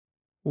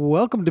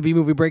Welcome to B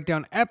Movie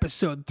Breakdown,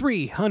 episode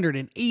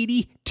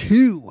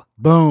 382.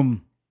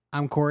 Boom.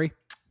 I'm Corey,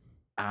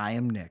 I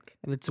am Nick.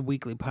 and it's a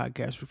weekly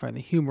podcast where we find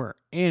the humor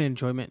and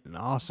enjoyment in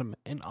awesome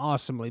and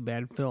awesomely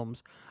bad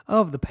films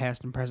of the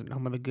past and present,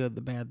 home of the good,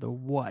 the bad, the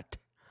what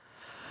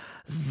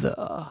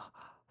the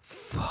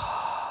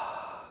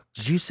fuck.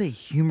 Did you say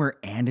humor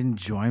and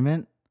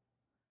enjoyment?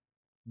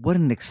 What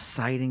an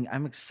exciting,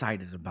 I'm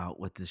excited about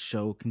what this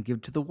show can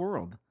give to the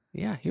world.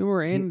 Yeah,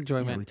 humor and Yeah,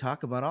 enjoyment. we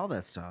talk about all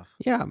that stuff.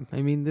 Yeah,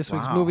 I mean, this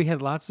week's Wow. movie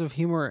had lots of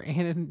humor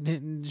and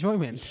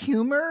enjoyment.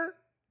 Humor?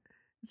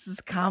 This is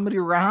comedy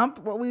romp,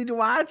 what we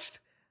watched?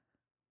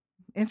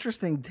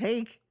 Interesting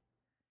take.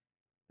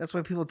 That's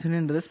why people tune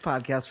into this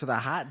podcast for the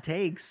hot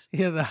takes.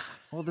 Yeah,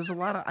 Well, there's a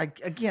lot of,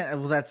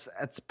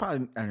 that's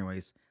probably,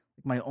 anyways,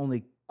 my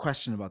only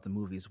question about the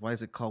movies. Why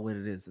is it called what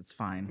it is? It's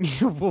fine.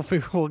 we'll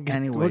get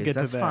Anyways, to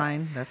that's that.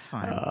 fine. That's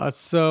fine.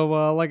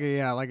 Like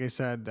I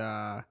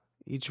said,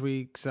 each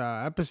week's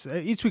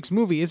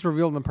movie is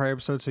revealed in the prior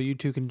episode, so you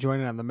too can join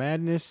in on the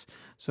madness.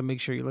 So make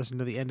sure you listen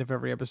to the end of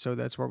every episode.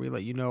 That's where we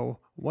let you know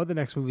what the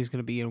next movie is going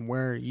to be and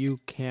where you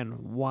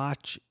can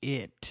watch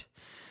it,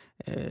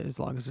 as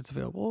long as it's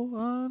available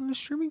on a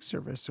streaming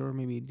service or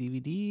maybe a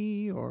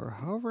DVD or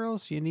however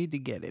else you need to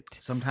get it.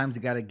 Sometimes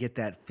you got to get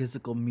that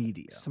physical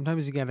media.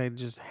 Sometimes you gotta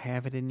just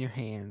have it in your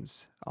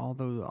hands.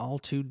 All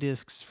 2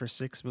 discs for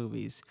 6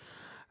 movies.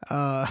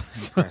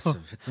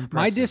 Impressive. It's impressive.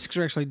 My discs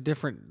are actually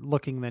different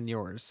looking than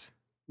yours.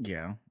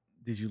 Yeah.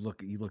 Did you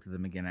look? You looked at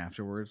them again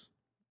afterwards?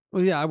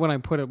 Well, yeah. When I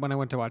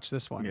went to watch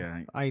this one,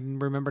 Yeah. I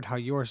remembered how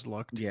yours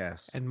looked,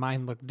 Yes. and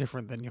mine looked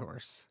different than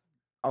yours.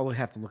 I'll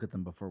have to look at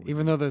them before we.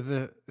 Even though they're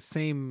the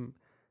same,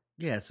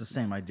 Yeah, it's the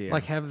same idea.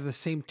 like have the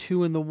same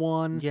 2 in the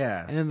one,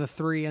 Yes. and then the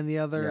 3 in the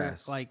other.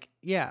 Yes. Like,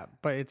 yeah,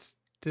 but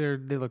they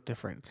look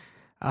different.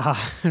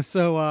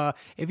 So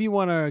if you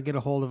want to get a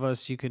hold of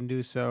us, you can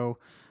do so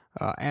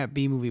at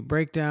B Movie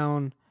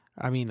Breakdown.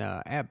 At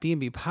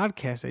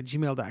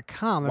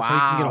bmbpodcast@gmail.com. That's how you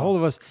can get a Wow. hold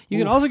of us. You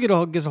can Oof. also get a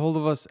hold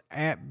of us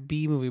at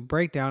B Movie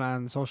Breakdown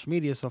on social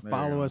media. So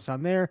follow go. us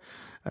on there,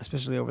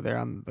 especially over there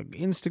on the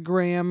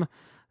Instagram.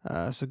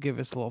 So give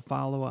us a little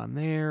follow on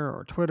there,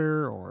 or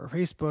Twitter, or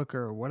Facebook,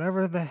 or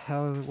whatever the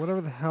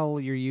hell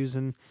you're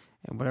using,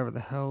 and whatever the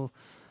hell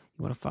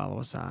you want to follow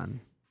us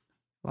on.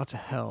 Lots of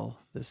hell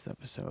this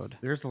episode.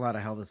 There's a lot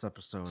of hell this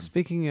episode.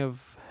 Speaking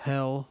of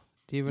hell,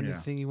 do you have Yeah.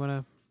 anything you want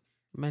to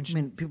I mention?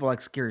 mean, people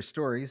like scary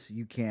stories.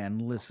 You can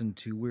listen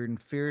to Weird and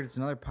Feared. It's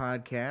another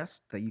podcast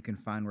that you can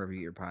find wherever you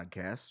get your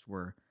podcast,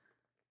 where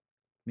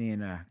me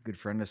and a good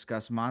friend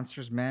discuss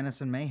monsters,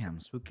 madness, and mayhem,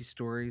 spooky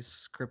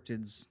stories,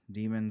 cryptids,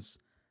 demons,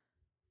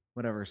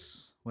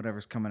 whatever's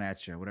coming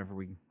at you, whatever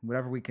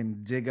we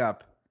can dig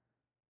up,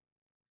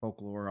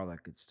 folklore, all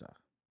that good stuff.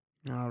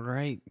 All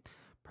right.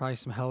 Probably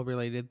some hell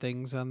related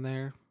things on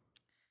there.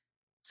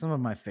 Some of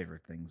my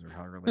favorite things are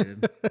hell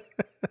related.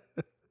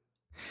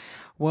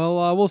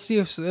 Well, we'll see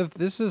if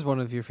this is one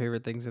of your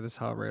favorite things that is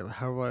hell related.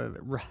 Blah,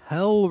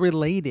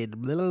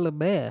 blah,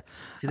 blah.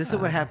 See, this is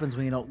what happens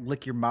when you don't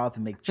lick your mouth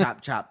and make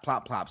chop, chop,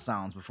 plop, plop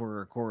sounds before we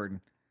record.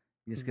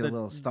 You just get a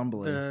little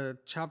stumbling. The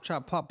chop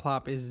chop plop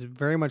plop is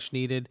very much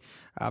needed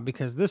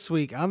because this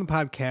week on the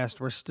podcast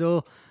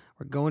we're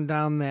going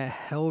down that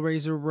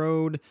Hellraiser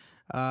road.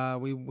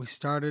 We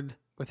started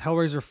with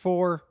Hellraiser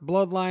 4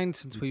 Bloodline,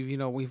 since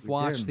we've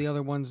watched did. the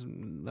other ones a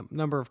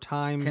number of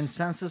times.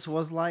 Consensus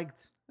was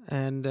liked.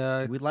 And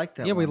We liked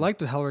that. yeah, we one. liked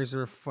the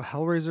Hellraiser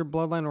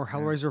Bloodline or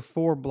Hellraiser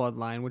 4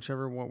 Bloodline,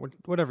 whichever one,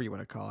 whatever you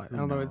want to call it. I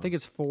don't know. I think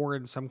it's 4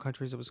 in some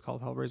countries. It was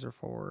called Hellraiser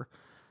 4.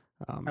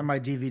 On my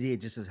DVD, it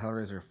just says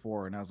Hellraiser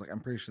 4, and I was like, I'm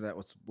pretty sure that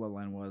was what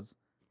Bloodline was.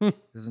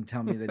 It doesn't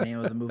tell me the name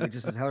of the movie. It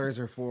just says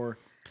Hellraiser 4,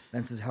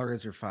 then it says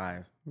Hellraiser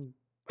 5.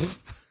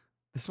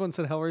 This one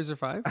said Hellraiser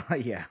 5?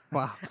 Yeah.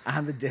 Wow.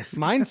 On the disc.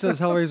 Mine says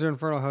Hellraiser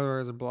Inferno,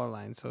 Hellraiser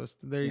Bloodline. So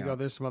there you Yeah. go.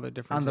 There's some other On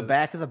differences. the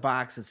back of the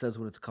box, it says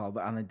what it's called,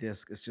 but on the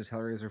disc, it's just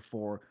Hellraiser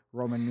 4,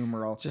 Roman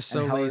numeral, Just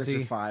and so Hellraiser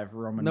lazy. 5,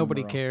 Roman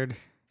Nobody numeral. cared.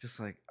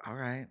 Just like, all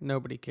right.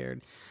 Nobody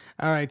cared.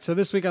 All right. So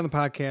this week on the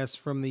podcast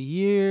from the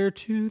year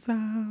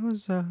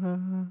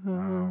 2000.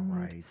 All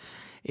right.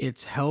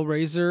 It's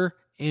Hellraiser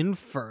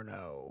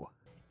Inferno.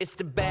 It's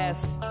the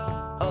best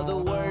of the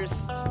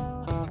worst.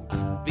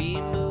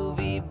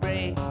 B-movie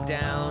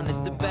breakdown.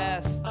 It's the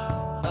best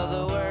of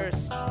the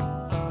worst.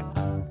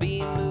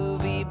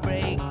 B-movie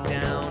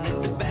breakdown.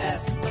 It's the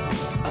best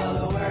of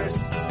the worst.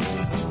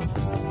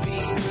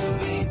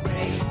 B-movie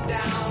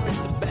breakdown.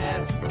 It's the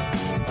best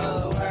of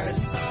the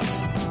worst.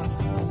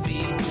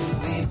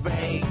 B-movie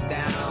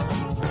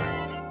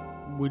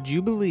breakdown. Would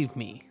you believe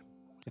me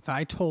if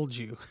I told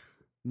you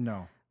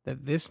No.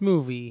 that this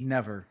movie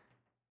Never.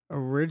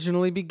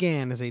 originally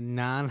began as a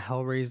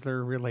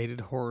non-Hellraiser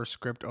related horror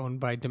script owned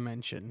by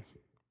Dimension?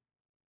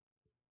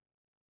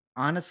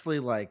 Honestly,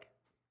 like,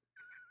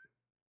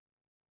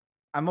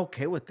 I'm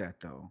okay with that,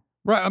 though.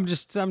 Right, I'm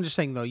just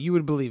saying though, you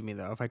would believe me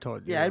though if I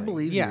told you. Yeah, I'd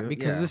believe yeah, you,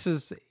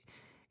 because yeah.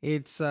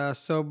 it's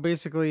so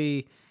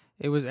basically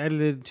it was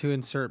edited to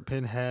insert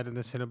Pinhead and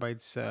the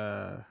Cenobites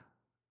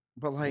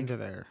But, like, into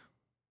there.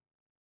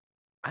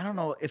 I don't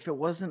know if it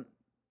wasn't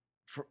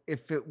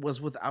if it was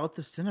without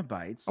the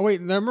Cenobites. Oh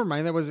wait, never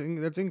mind.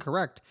 That's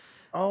incorrect.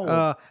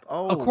 Oh,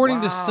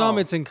 According to some,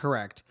 wow. it's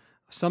incorrect.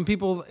 Some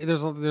people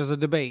there's a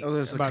debate. Oh,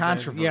 there's a about that.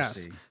 controversy.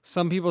 Yes,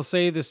 some people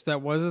say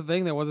that was a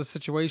thing, that was a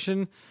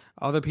situation.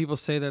 Other people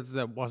say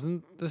that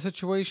wasn't the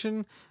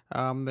situation.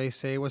 They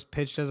say it was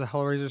pitched as a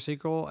Hellraiser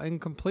sequel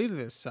and completed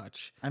as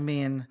such. I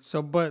mean,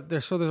 But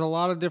there's a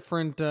lot of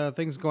different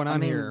things going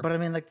on here. but I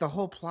mean, like the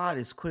whole plot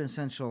is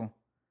quintessential.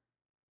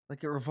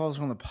 Like it revolves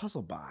around the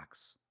puzzle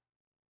box.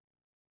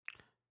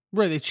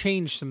 Right, they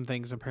changed some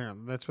things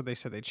apparently. That's what they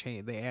said.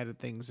 They added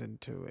things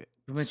into it.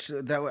 Which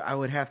I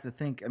would have to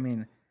think. I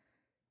mean,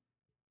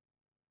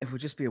 it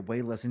would just be a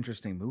way less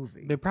interesting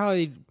movie.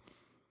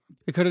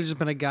 It could have just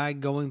been a guy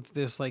going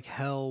through this like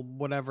hell,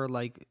 whatever,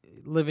 like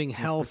living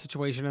hell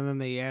situation, and then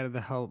they added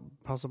the hell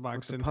puzzle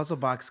box the in. puzzle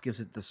box gives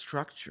it the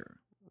structure.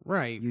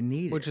 Right. You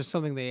need which it. is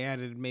something they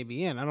added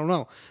maybe in. I don't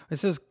know. It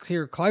says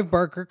here Clive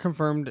Barker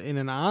confirmed in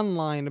an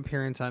online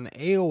appearance on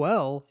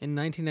AOL in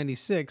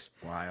 1996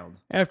 Wild.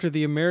 after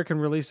the American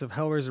release of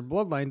Hellraiser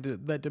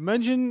Bloodline that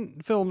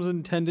Dimension Films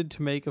intended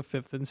to make a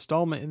 5th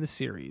installment in the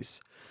series.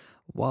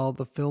 While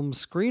the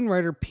film's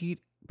screenwriter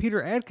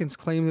Peter Atkins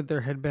claimed that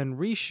there had been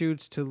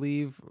reshoots to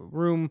leave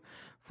room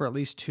for at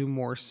least 2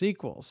 more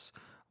sequels.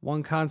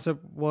 One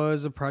concept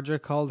was a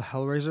project called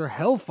Hellraiser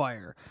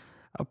Hellfire,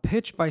 a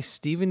pitch by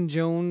Stephen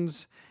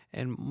Jones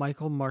and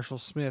Michael Marshall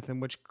Smith, in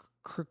which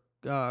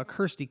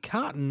Kirsty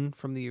Cotton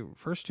from the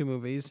first 2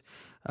 movies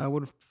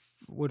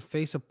would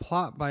face a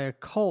plot by a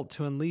cult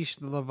to unleash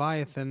the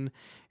Leviathan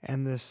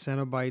and the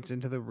Cenobites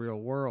into the real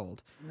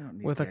world,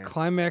 with a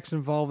climax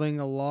involving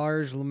a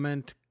large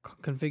lament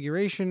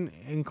configuration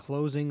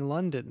enclosing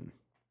London.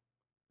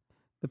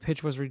 The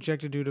pitch was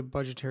rejected due to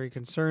budgetary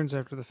concerns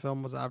after the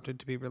film was opted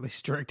to be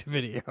released direct to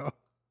video.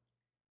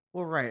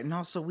 Well, right, and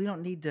also we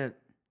don't need to.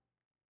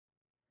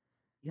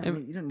 You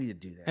don't need to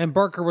do that. And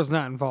Barker was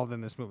not involved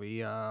in this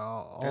movie.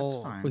 That's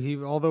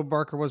fine. Although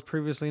Barker was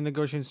previously in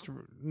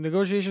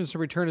negotiations to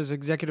return as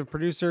executive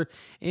producer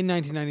in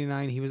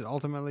 1999, he was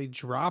ultimately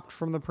dropped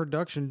from the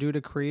production due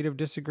to creative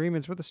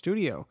disagreements with the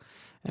studio,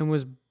 and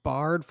was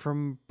barred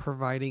from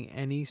providing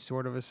any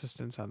sort of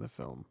assistance on the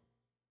film.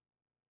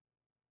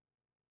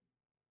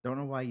 Don't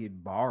know why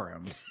you'd bar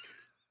him.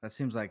 That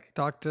seems like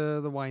Talk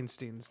to the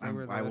Weinsteins.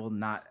 I will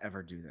not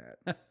ever do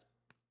that.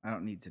 I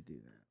don't need to do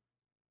that.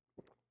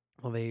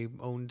 Well, they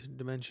owned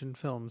Dimension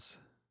Films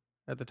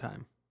at the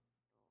time.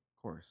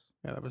 Of course.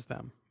 Yeah, that was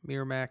them.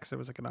 Miramax. It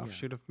was like an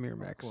offshoot of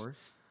Miramax. Of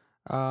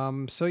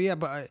course. So yeah,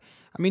 but I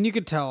mean, you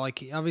could tell,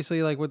 like,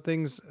 obviously, like with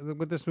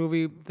this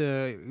movie,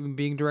 the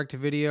being direct to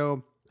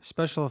video,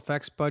 special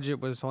effects budget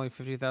was only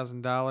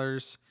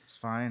 $50,000. It's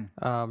fine.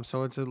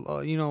 So it's a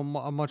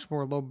much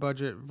more low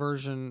budget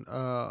version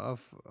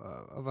of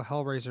a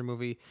Hellraiser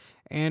movie,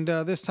 and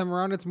this time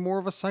around, it's more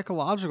of a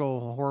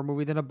psychological horror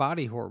movie than a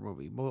body horror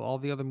movie. Well, all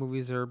the other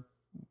movies are.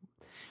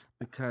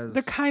 Because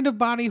They're kind of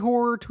body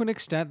horror to an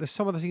extent.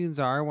 Some of the scenes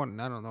are. I don't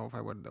know if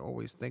I would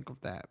always think of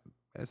that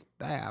as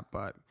that,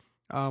 but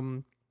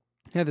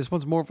yeah, this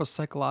one's more of a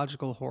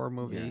psychological horror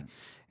movie. Yeah.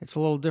 It's a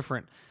little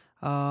different.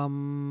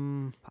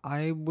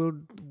 I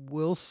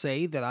will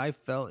say that I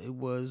felt it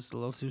was a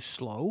little too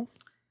slow.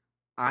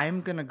 I'm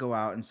gonna go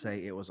out and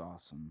say it was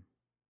awesome.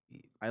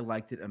 I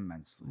liked it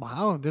immensely.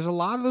 Wow, there's a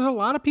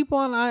lot of people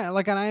on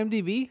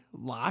IMDb,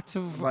 lots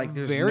of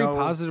very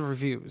positive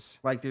reviews.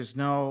 Like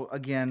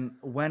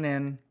went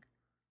in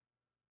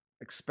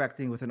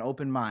expecting with an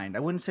open mind. I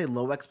wouldn't say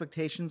low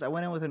expectations. I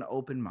went in with an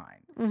open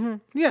mind. Mm-hmm.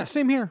 Yeah,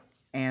 same here.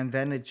 And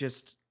then it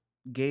just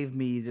gave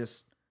me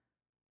this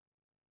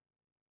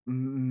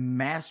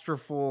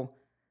masterful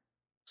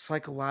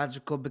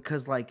psychological,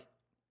 because like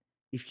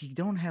if you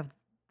don't have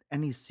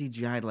any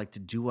CGI to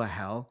do a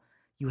hell,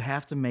 you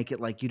have to make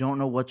it like you don't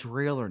know what's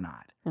real or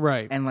not.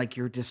 Right. And like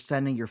you're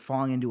descending, you're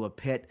falling into a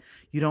pit.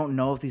 You don't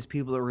know if these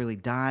people are really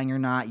dying or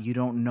not. You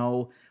don't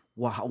know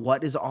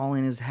what is all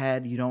in his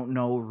head. You don't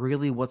know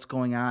really what's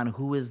going on.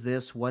 Who is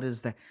this? What is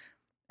that?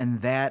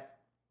 And that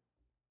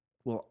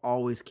will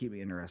always keep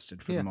me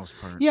interested for the most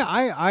part. Yeah,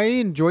 I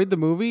enjoyed the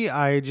movie.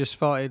 I just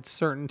felt at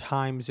certain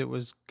times it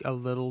was a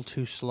little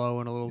too slow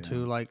and a little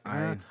too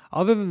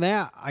Other than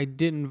that, I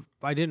didn't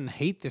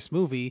hate this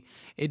movie.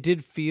 It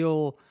did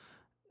feel.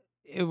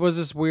 It was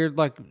this weird,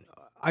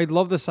 I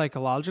love the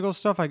psychological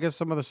stuff. I guess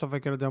some of the stuff I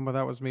could have done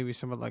without was maybe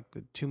some of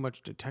the too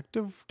much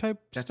detective type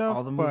stuff. That's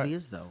all the movie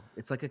is, though.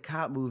 It's like a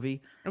cop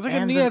movie. It's like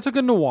it's like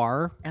a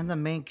noir. And the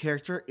main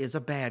character is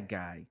a bad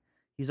guy.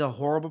 He's a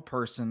horrible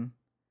person.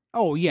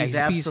 Oh yeah, he's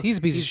a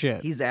piece of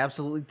shit. He's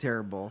absolutely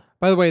terrible.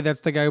 By the way, that's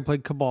the guy who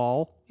played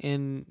Cabal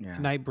in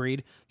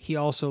Nightbreed. He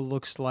also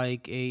looks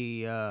like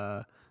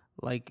the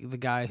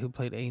guy who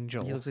played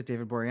Angel. He looks like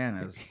David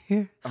Boreanaz.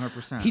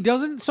 100%. He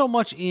doesn't so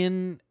much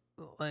in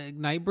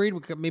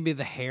Nightbreed. Maybe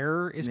the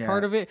hair is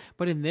part of it,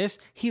 but in this,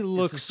 he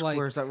looks like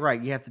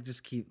right. You have to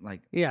just keep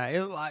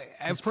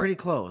it's pretty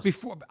close.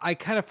 Before I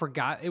kind of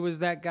forgot it was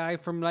that guy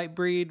from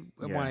Nightbreed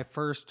when I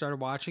first started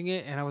watching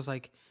it, and I was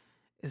like,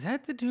 "Is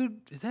that the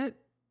dude? Is that?"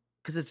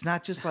 Because it's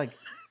not just like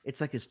It's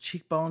like his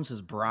cheekbones,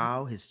 his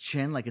brow, his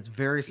chin. Like it's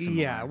very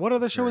similar. Yeah. What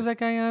other It's show was very that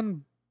guy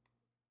on?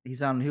 He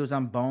was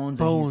on Bones,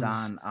 Bones. and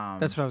he's on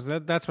That's what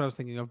I was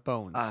thinking of.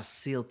 Bones.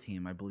 SEAL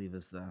Team, I believe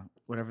is the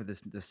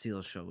the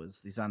SEAL show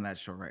is. He's on that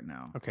show right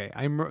now. Okay,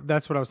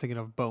 that's what I was thinking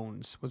of.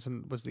 Bones was the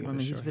other show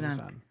He's been he was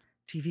on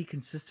TV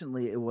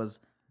consistently. It was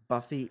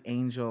Buffy,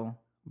 Angel,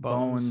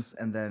 Bones,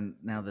 and then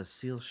now the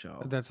SEAL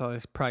show. That's all.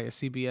 It's probably a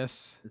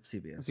CBS It's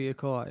CBS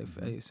vehicle. I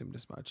assumed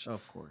as much.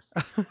 of course.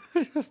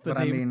 Just the But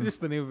I name, mean- just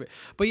the name of it.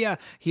 But yeah.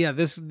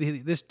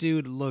 This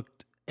dude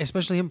looked,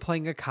 especially him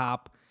playing a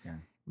cop. Yeah.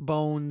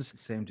 Bones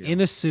Same deal.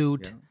 in a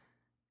suit. Yeah.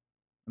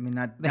 I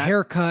mean, The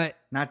haircut.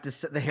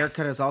 the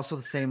haircut is also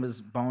the same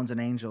as Bones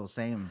and Angel.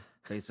 Same,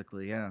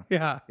 basically. Yeah.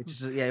 Yeah. It's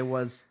just it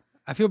was.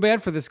 I feel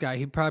bad for this guy.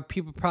 He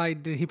probably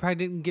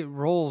didn't get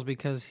roles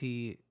because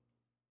he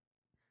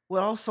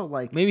Well, also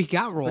like maybe he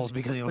got roles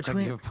because he looked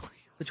between- like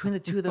between the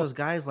two of those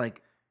guys,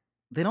 like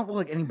they don't look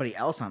like anybody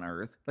else on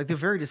Earth. Like they're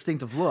very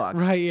distinctive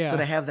looks, Right, yeah. So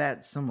to have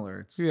that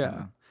similar, it's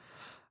Yeah.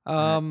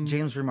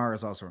 James Remar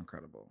is also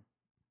incredible.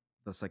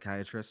 The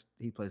psychiatrist,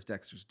 he plays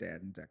Dexter's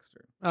dad in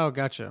Dexter, Oh,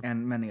 gotcha.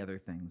 and many other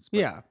things. But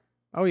Yeah.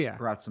 Oh yeah.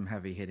 brought some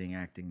heavy hitting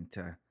acting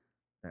to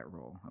that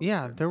role. That was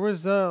Yeah. good. There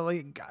was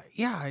I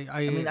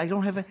I mean, I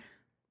don't have it.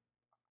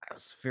 I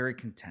was very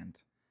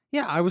content.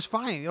 yeah, I was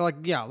fine.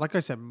 Like I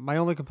said, my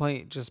only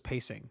complaint just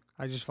pacing.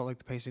 I just felt like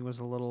the pacing was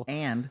a little.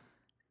 And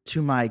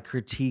to my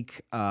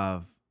critique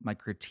of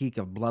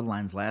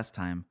Bloodlines last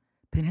time,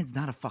 Pinhead's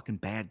not a fucking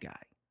bad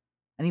guy,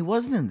 and he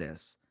wasn't in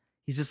this.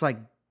 He's just like,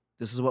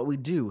 this is what we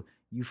do.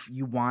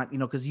 You want,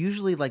 because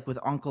usually like with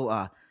Uncle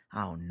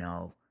oh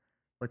no,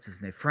 what's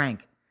his name,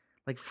 Frank.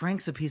 Like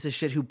Frank's a piece of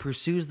shit who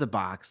pursues the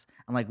box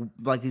and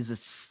like he's a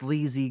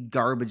sleazy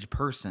garbage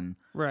person.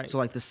 Right. So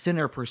like the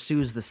sinner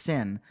pursues the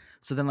sin.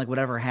 So then like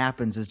whatever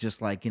happens is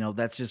just like,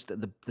 that's just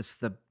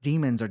the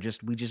demons are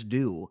just, we just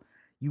do.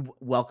 You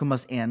welcome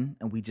us in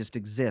and we just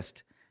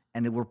exist.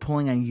 And we're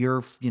pulling on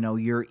your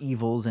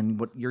evils and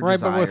what your Right,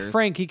 desires. but with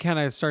Frank, he kind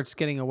of starts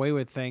getting away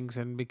with things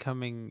and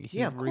becoming.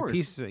 He of course.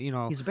 repeats it,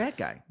 He's a bad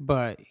guy.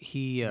 But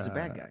he's He's a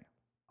bad guy.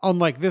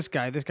 Unlike this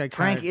guy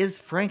Frank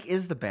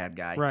is the bad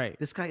guy. Right.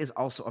 This guy is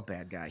also a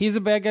bad guy. He's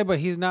a bad guy, but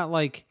he's not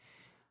like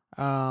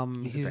He's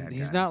a bad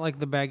he's guy. not like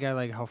the bad guy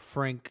like how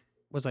Frank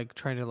was like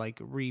trying to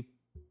like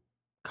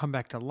come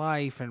back to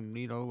life and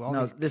all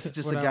No, the- this is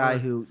just whatever. a guy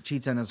who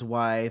cheats on his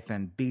wife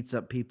and beats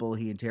up people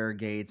he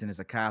interrogates and is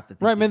a cop that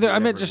thinks Right, he man. can do I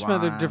meant whatever just he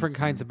meant they're wants, different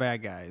kinds and- of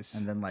bad guys.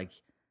 And then like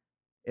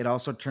it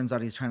also turns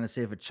out he's trying to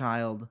save a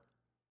child,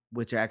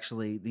 which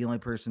actually the only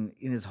person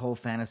in his whole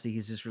fantasy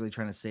he's just really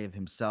trying to save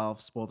himself.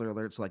 Spoiler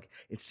alert! So like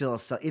it's still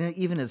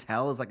even his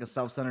hell is like a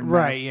self-centered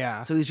Right, mess.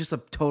 yeah. So he's just a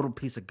total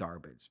piece of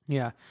garbage,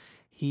 yeah,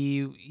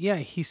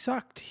 he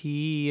sucked.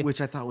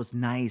 which I thought was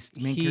nice.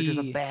 The main character's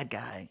a He- bad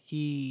guy.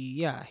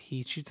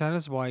 He cheats on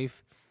his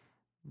wife.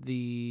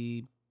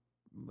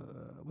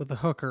 With the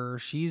hooker,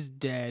 she's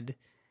dead,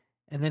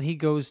 and then he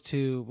goes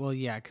to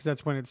because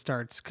that's when it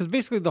starts. Because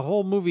basically the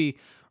whole movie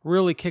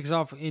really kicks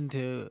off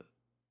into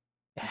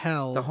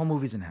hell. The whole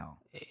movie's in hell.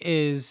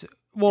 Is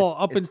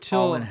up It's until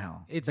all in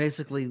hell. It's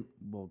Basically,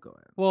 we'll go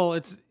ahead. well,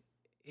 it's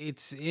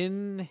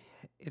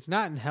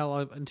not in hell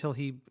until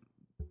he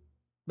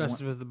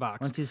messes with the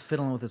box. Once he's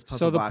fiddling with his puzzle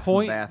So the box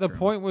point, in the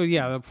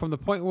bathroom. from the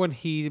point when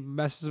he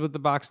messes with the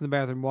box in the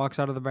bathroom, walks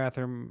out of the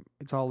bathroom,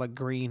 it's all like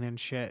green and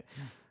shit.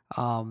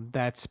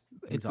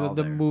 He's all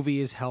the there. movie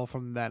is hell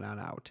from then on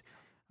out.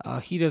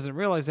 He doesn't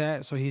realize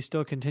that, so he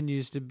still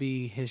continues to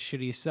be his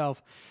shitty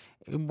self.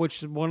 In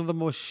which one of the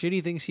most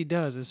shitty things he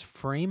does is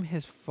frame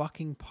his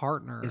fucking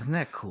partner Isn't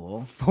that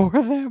cool? for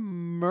that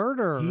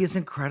murder. He is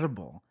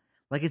incredible.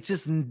 Like it's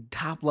just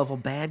top level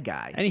bad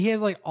guy. And he has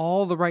like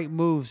all the right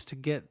moves to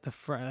get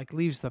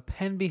leaves the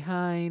pen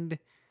behind,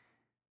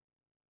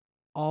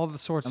 all the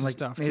sorts And, of like,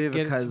 stuff maybe to get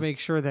it, to because- make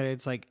sure that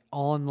it's like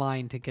all in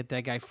line to get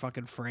that guy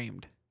fucking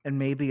framed. And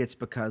maybe it's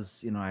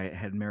because, I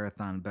had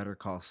marathon Better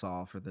Call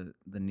Saul for the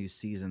new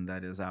season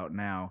that is out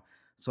now.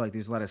 So like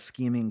there's a lot of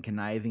scheming,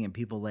 conniving, and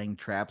people laying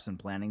traps and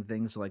planning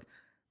things. So like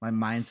my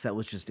mindset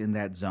was just in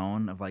that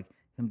zone of like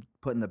him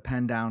putting the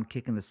pen down,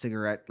 kicking the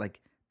cigarette,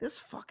 like this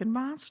fucking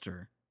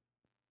monster.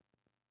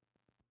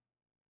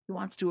 He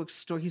wants to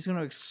extort, he's going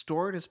to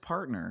extort his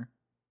partner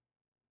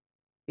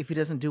if he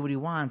doesn't do what he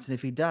wants. And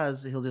if he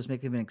does, he'll just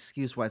make him an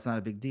excuse why it's not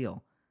a big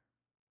deal.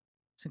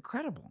 It's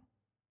incredible.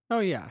 Oh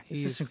yeah,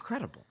 It's just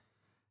incredible.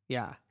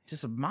 yeah.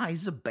 He's just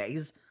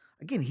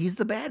he's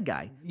the bad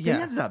guy. Yeah.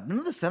 Pinhead's not. None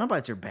of the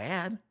Cenobites are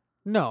bad,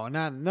 No.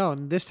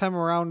 This time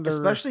around,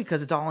 especially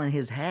because it's all in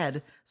his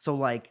head. So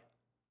like,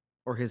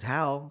 or his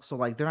hell. So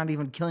like, they're not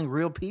even killing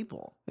real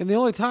people. and the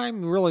only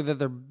time really that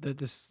the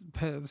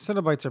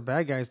Cenobites are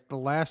bad guys, the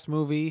last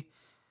movie,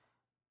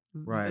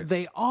 Right.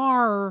 They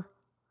are,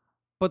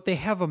 but they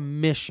have a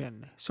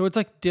mission, so it's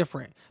like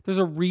different. There's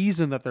a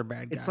reason that they're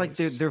bad guys. It's like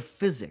their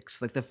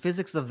physics. Like the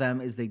physics of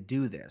them is they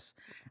do this,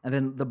 and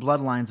then the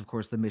Bloodlines. Of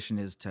course, the mission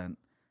is to.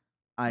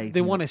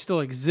 They want to still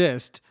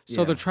exist,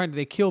 so Yeah.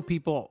 they kill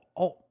people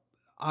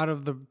out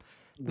of the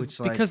Which,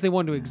 because they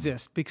want to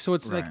exist. So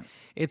it's Right.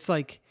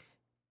 like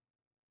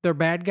they're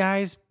bad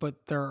guys, but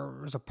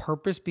there's a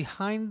purpose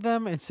behind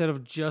them instead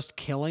of just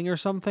killing or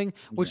something.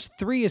 Which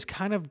 3 is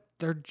kind of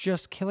they're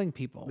just killing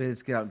people. They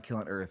just get out and kill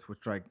on Earth, which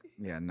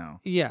no.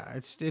 Yeah,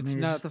 it's I mean, it's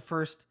not just the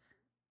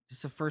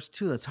first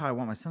 2. That's how I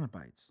want my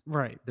Cenobites.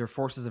 right. They're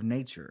forces of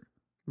nature.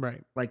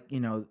 Right. Like,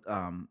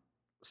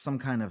 some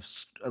kind of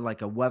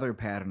like a weather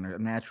pattern or a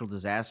natural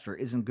disaster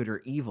isn't good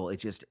or evil.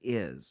 It just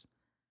is.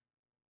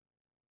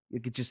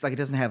 It just like it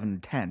doesn't have an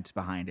intent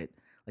behind it.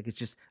 Like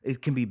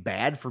it can be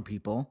bad for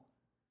people.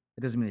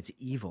 It doesn't mean it's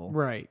evil.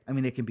 Right. I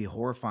mean, it can be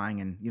horrifying,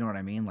 and you know what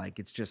I mean. Like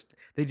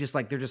they're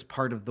just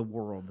part of the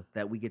world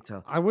that we get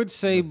to. I would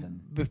say live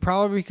in.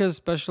 probably because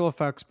special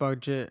effects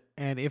budget,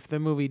 and if the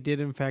movie did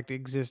in fact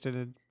exist in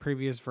a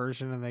previous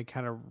version and they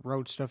kind of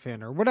wrote stuff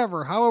in or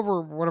whatever,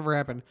 whatever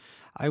happened,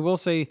 I will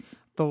say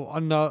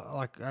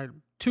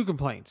two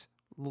complaints: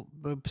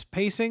 the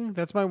pacing,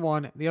 that's my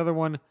one. The other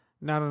one,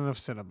 not enough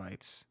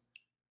Cenobites.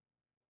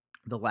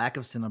 The lack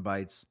of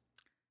Cenobites,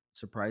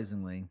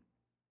 surprisingly,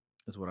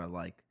 is what I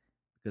like,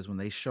 because when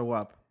they show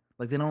up,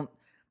 like they don't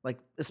like,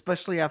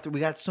 especially after we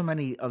got so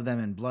many of them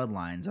in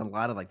Bloodlines, a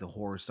lot of like the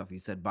horror stuff. You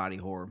said body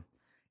horror,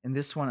 and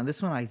this one,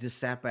 I just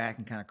sat back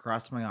and kind of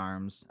crossed my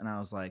arms, and I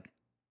was like,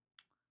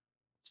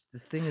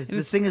 this thing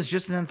is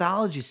just an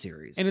anthology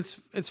series, And it's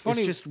funny.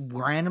 It's just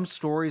random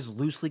stories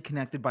loosely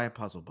connected by a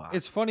puzzle box.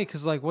 It's funny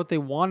because like what they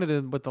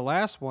wanted with the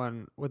last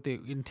one, what the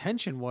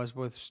intention was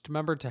to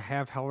remember to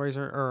have Hellraiser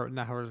or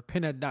not Hellraiser,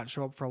 Pinhead not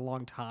show up for a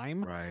long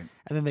time, right?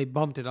 and then they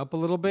bumped it up a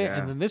little bit, Yeah.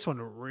 and then this one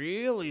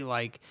really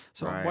like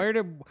so.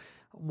 Right.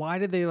 Why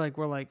did they like?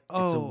 We're like,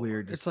 oh,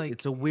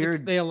 it's a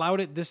weird. They allowed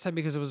it this time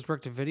because it was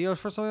direct to video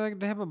for something like that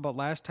to happen, but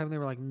last time they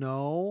were like,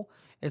 no,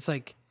 it's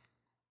like.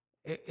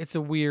 It's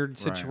a weird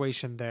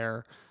situation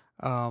there.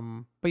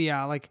 But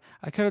yeah, like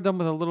I could have done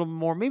with a little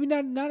more, maybe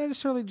not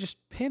necessarily just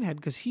Pinhead,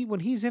 because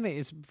when he's in it,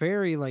 it's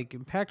very like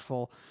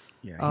impactful.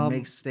 Yeah, he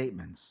makes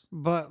statements.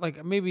 But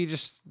like maybe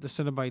just the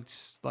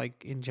Cenobites,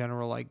 like in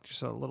general, like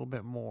just a little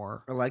bit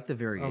more. I like the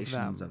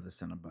variations of the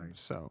Cenobites.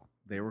 So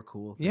They were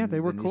cool. Yeah,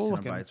 they were the cool new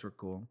looking. Cenobites were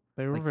cool.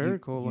 they were Like, very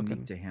cool unique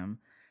looking. to him.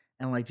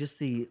 And like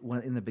just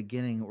in the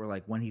beginning, or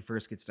like when he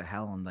first gets to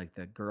hell, and like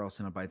the girl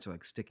Cenobites are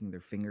like sticking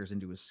their fingers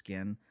into his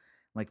skin,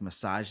 like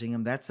massaging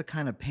him. That's the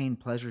kind of pain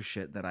pleasure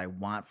shit that I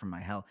want from my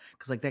hell.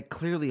 Because like that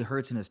clearly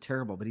hurts and is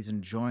terrible, but he's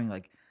enjoying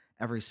like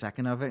every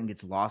second of it and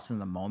gets lost in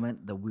the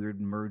moment. The weird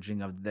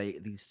merging of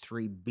these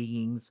 3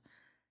 beings,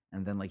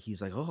 and then like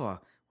he's like, oh,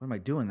 what am I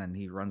doing? Then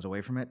he runs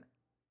away from it.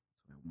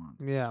 That's what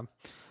I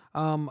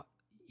want. Yeah.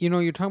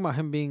 You're talking about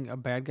him being a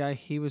bad guy.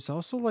 He was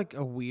also like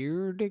a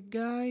weird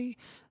guy.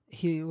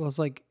 He was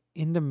like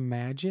into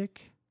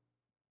magic.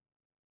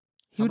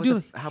 He How would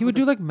about do the- how he would about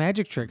do the- like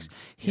magic tricks.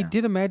 He Yeah.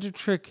 did a magic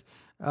trick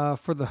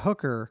for the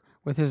hooker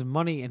with his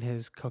money and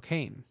his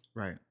cocaine.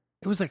 Right.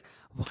 It was like,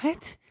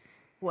 what?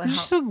 Well, There's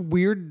just some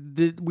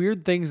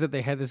weird things that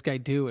they had this guy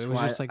do. That's It was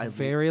why just like I-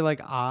 very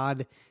like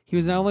odd. He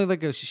was not only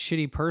like a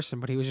shitty person,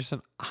 but he was just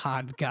an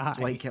odd guy. That's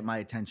why he kept my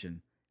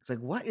attention. It's like,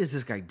 what is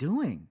this guy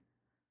doing?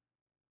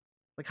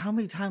 Like, how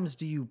many times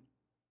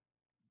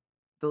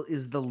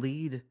is the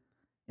lead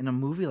in a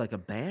movie like a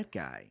bad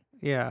guy?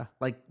 Yeah.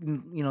 Like,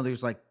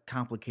 there's like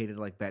complicated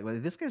like bad.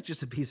 Like, this guy's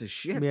just a piece of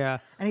shit. Yeah.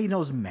 And he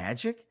knows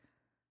magic.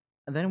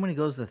 And then when he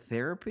goes to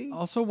therapy,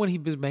 Also, when he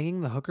was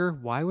banging the hooker,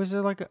 why was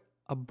there like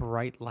a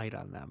bright light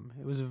on them?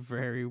 It was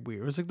very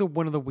weird. It was like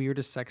one of the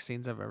weirdest sex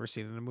scenes I've ever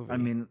seen in a movie. I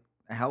mean,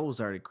 hell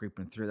was already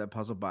creeping through. That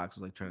puzzle box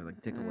was like trying to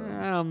like tickle it.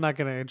 I'm not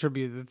gonna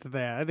attribute it to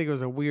that. I think it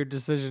was a weird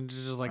decision to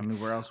just like I mean,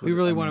 where else? we would-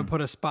 really I want to mean-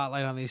 put a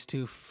spotlight on these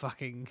two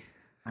fucking.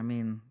 I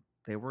mean,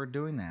 they were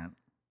doing that.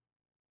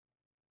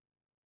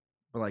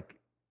 But like,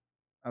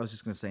 I was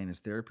just gonna say in his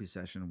therapy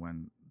session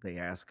when they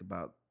ask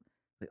about,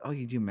 like, oh,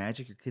 you do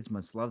magic, your kids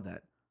must love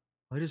that.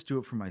 I just do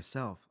it for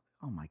myself.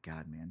 Oh my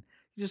god, man,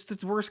 you're just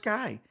the worst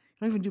guy. You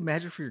don't even do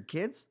magic for your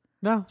kids.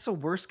 No, That's the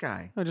worst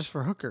guy. no, just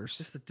for hookers.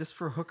 Just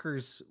for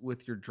hookers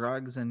with your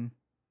drugs and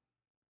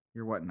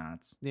your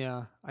whatnots.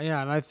 Yeah,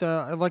 yeah, and I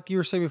thought, like you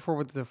were saying before,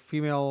 with the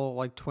female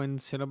like twin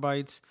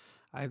Cenobites,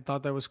 I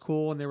thought that was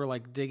cool, and they were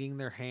like digging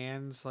their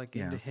hands like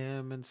into Yeah.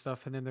 him and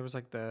stuff, and then there was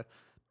like the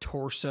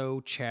torso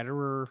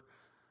chatterer,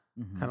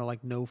 Mhm. kind of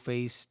like no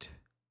faced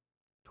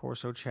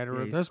torso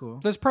chatterer. he's that's cool.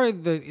 that's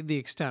probably the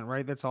extent,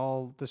 right? That's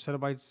all the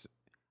Cenobites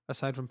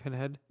aside from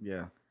Pinhead.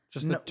 Yeah.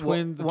 Just No, the well-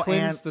 twin, the well,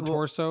 twins, and- the well-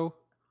 torso.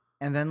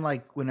 And then,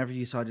 like, whenever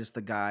you saw just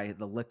the guy,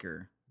 the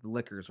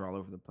liquors were all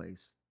over the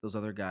place. Those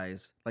other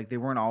guys, like, they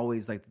weren't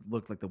always like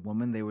looked like the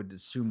woman. They would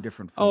assume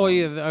different forms. Oh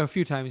yeah, a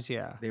few times,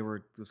 yeah, They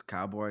were just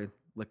cowboy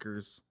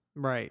liquors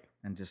right.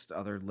 and just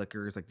other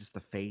liquors. Like, just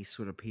the face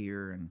would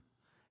appear, and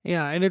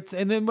Yeah, and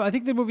then I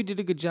think the movie did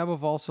a good job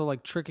of also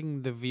like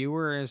tricking the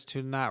viewer as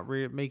to not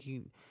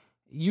making.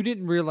 You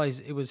didn't realize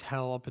it was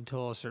hell up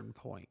until a certain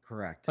point.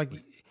 correct. Like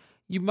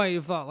you might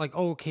have thought like,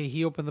 oh, okay,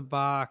 he opened the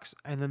box,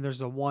 and then there's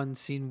the one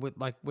scene with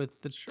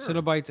the Sure.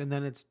 Cenobites, and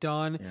then it's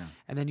done, Yeah.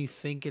 and then you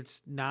think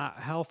it's not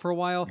hell for a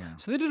while. Yeah.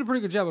 So they did a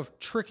pretty good job of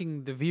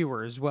tricking the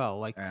viewer as well.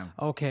 Like, Yeah.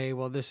 okay,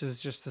 well, this is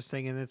just this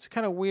thing, and it's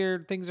kind of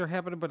weird. Things are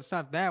happening, but it's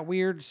not that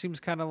weird. It seems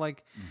kind of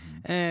like,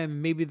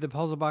 and maybe the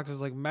puzzle box is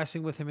like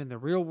messing with him in the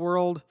real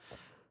world.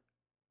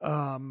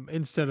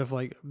 Instead of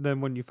like,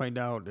 then when you find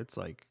out, it's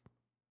like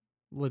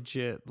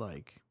legit,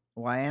 like.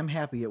 Well, I am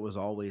happy it was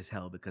always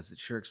hell because it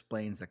sure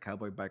explains the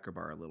Cowboy Biker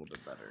Bar a little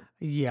bit better.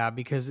 Yeah,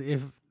 because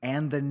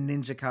And the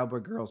ninja cowboy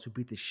girls who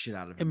beat the shit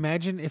out of him.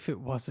 imagine if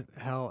it wasn't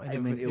hell. And I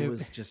if mean, it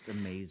was just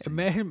amazing.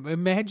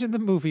 Imagine the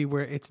movie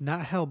where it's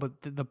not hell,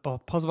 but the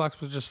puzzle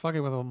box was just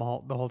fucking with them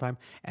the whole time,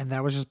 and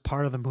that was just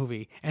part of the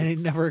movie, and it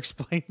never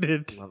explained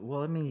it.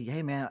 Well, I mean,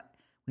 hey, man,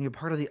 when you're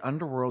part of the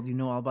underworld, you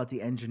know all about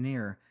the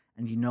engineer,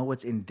 and you know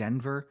what's in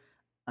Denver,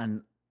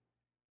 an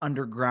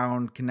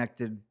underground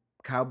connected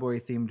cowboy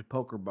themed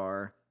poker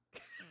bar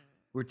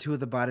where two of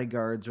the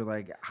bodyguards are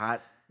like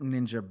hot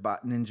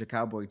ninja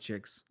cowboy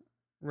chicks.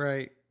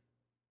 Right.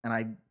 And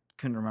I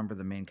couldn't remember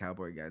the main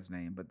cowboy guy's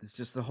name, but it's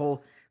just the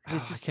whole.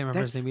 It's I just, can't remember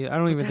his that's- name either. I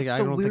don't but even think that's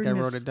I the don't think I wrote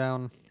weirdness- it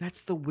down.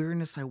 That's the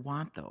weirdness I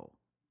want, though.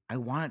 I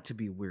want it to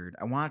be weird.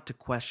 I want it to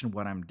question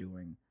what I'm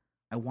doing.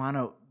 I want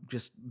to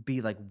just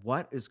be like,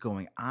 what is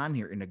going on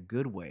here in a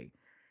good way?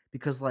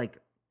 Because, like,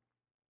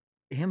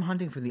 him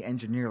hunting for the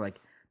engineer, like,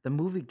 the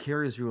movie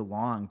carries you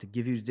along to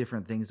give you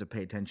different things to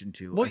pay attention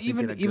to. Well, I think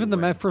in a even good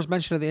the way. first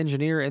mention of the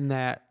engineer in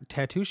that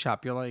tattoo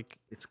shop, you're like,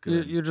 It's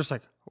good. you're just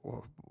like,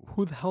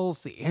 who the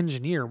hell's the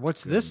engineer?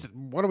 What's this?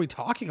 What are we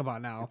talking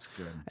about now? It's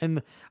good.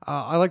 And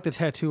I like the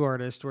tattoo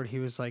artist where he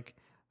was like,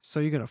 so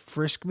you're gonna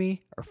frisk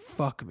me or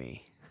fuck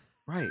me?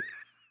 Right.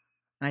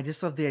 And I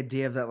just love the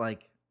idea of that,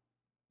 like,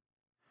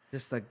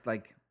 just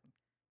like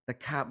the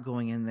cop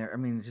going in there. I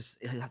mean, just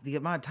the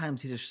amount of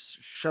times he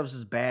just shoves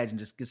his badge and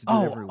just gets to do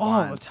whatever he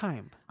all the wants.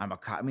 time. I'm a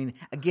cop. I mean,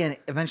 again,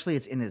 eventually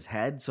it's in his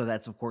head, so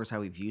that's of course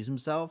how he views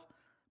himself.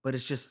 But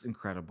it's just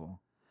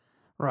incredible.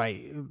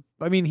 Right.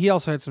 I mean, he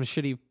also had some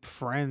shitty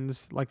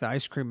friends, like the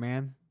ice cream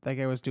man. That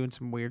guy was doing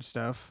some weird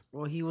stuff.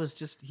 Well, he was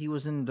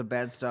into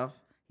bad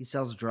stuff. He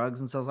sells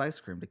drugs and sells ice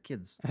cream to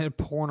kids. And had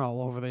porn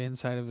all over the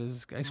inside of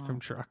his ice cream Well,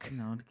 truck. You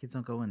know, the kids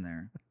don't go in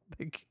there.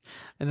 They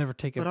never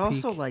take a But peek.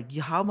 also, like,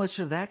 how much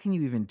of that can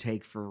you even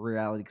take for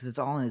reality? Because it's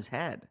all in his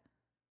head.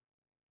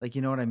 Like,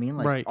 you know what I mean?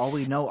 Like, Right. all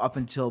we know up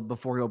until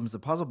before he opens the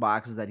puzzle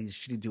box is that he's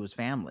shitty to his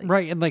family.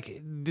 Right, and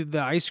like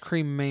the ice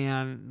cream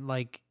man,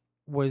 like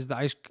was the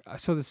ice.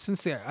 So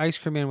since the ice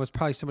cream man was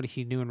probably somebody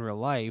he knew in real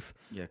life,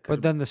 Yeah.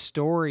 but then the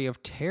story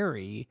of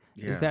Terry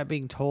Yeah. is that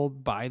being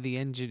told by the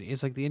engineer?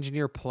 Is like the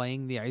engineer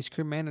playing the ice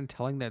cream man and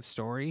telling that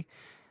story?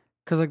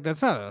 Because like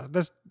that's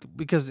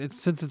because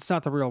since it's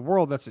not the real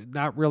world. That's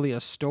not really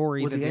a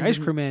story Well, that the the ice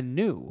engine- cream man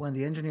knew. when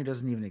the engineer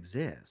doesn't even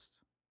exist.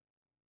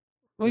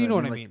 Well, you know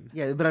what I Like, mean.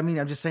 yeah, but I mean,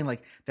 I'm just saying,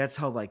 like, that's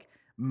how, like,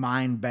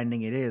 mind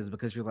bending it is,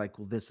 because you're like,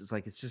 well, this is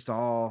like, it's just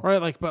all.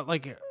 Right, like, but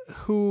like,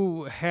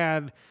 who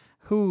had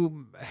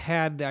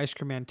the ice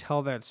cream man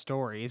tell that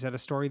story? Is that a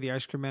story the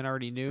ice cream man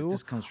already knew,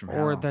 just comes from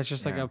or hell. that's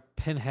just like Yeah. a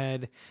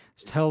pinhead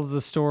tells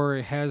the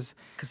story?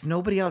 Because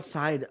nobody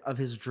outside of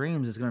his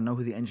dreams is gonna know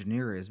who the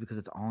engineer is, because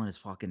it's all in his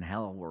fucking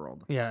hell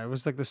world. Yeah, it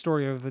was like the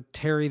story of the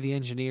Terry the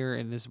engineer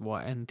and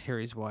and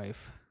Terry's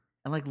wife.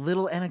 And like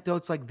little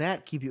anecdotes like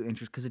that keep you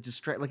interested, because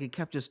it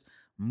kept just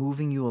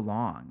moving you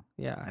along.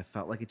 Yeah, I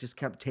felt like it just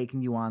kept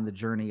taking you on the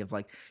journey of,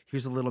 like,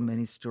 here's a little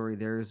mini story.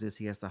 There's this.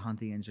 He has to hunt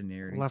the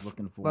engineer, and he's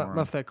looking for him.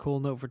 left that cool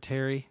note for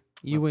Terry.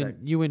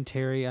 You and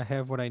Terry. I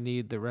have what I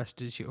need. The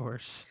rest is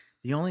yours.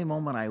 The only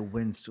moment I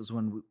winced was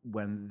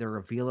when the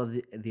reveal of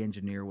the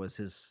engineer was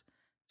his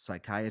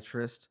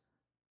psychiatrist,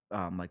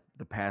 like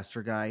the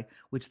pastor guy,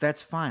 which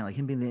that's fine. Like,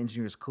 him being the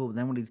engineer is cool. But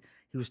then when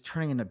he was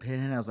turning into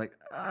Pinhead, I was like,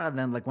 and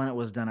then like when it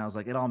was done, I was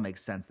like, it all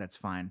makes sense. That's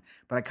fine.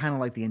 But I kind of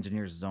like the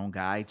engineer's his own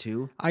guy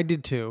too. I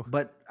did too.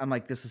 But I'm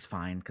like, this is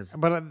fine, because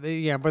But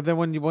yeah, but then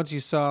once you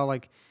saw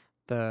like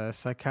the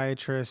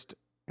psychiatrist,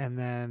 and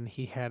then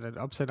he had an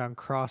upside down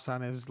cross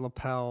on his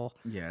lapel,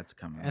 yeah, it's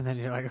coming. and then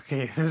you're like,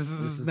 okay, this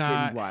is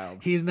not getting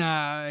wild. He's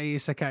not a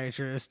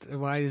psychiatrist.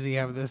 Why does he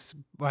have this?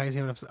 Why does he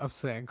have an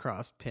upside down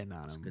cross pin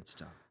on It's him? good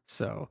stuff.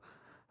 So,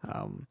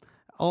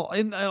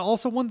 and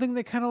also one thing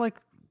that kind of like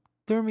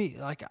threw me,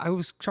 like I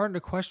was starting to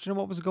question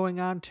what was going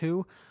on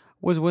too,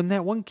 was when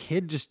that one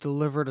kid just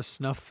delivered a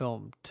snuff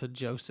film to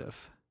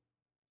Joseph.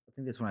 I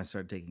think that's when I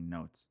started taking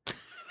notes.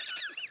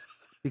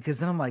 Because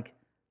then I'm like,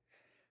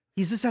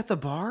 he's just at the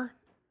bar?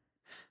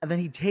 And then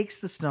he takes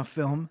the snuff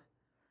film.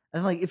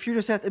 And like, if you're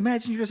just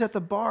imagine you're just at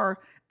the bar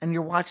and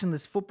you're watching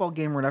this football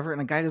game or whatever,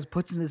 and a guy just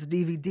puts in this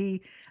DVD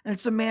and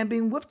it's a man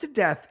being whipped to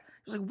death.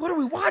 He's like, what are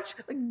we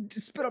watching? Like,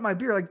 just spit out my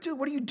beer. Like, dude,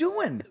 what are you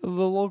doing? The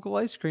local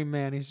ice cream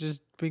man, he's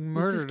just being He's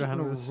murdered just getting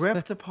on his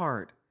ripped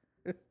apart.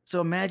 So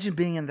imagine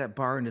being in that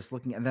bar and just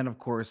looking. And then, of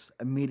course,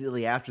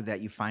 immediately after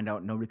that, you find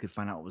out nobody could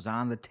find out what was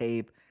on the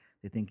tape.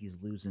 They think he's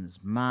losing his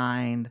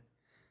mind.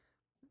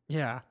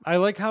 Yeah, I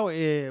like how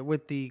it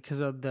with because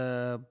of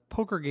the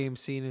poker game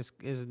scene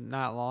is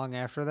not long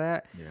after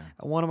that. Yeah.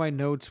 One of my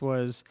notes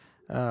was,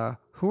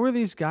 who are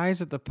these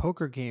guys at the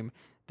poker game?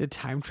 Did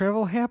time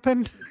travel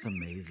happen? It's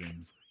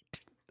amazing.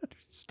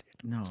 Understand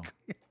No. what's going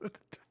on at the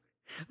time.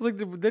 I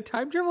was like, did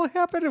time travel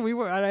happen?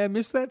 And I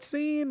missed that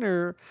scene,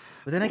 or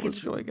But then what it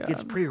was going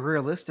gets on? pretty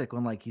realistic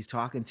when like he's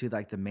talking to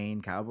like the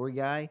main cowboy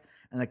guy,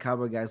 and the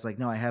cowboy guy's like,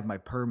 "No, I have my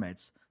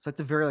permits." It's like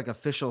the very like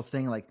official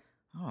thing. Like,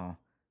 oh,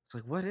 it's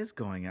like what is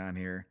going on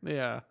here?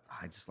 Yeah,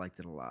 I just liked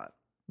it a lot.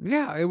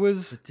 yeah, it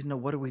was. Just didn't know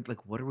what are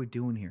we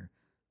doing here?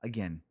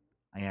 Again,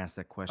 I asked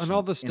that question And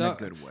all the in a stuff,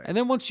 good way. and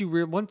then once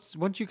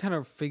you kind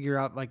of figure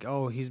out like,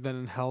 oh, he's been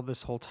in hell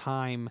this whole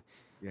time.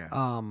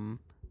 yeah,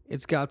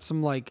 It's got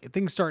some like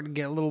things starting to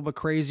get a little bit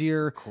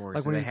crazier. Of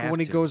course, like they have when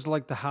he to. goes to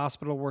like the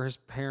hospital where his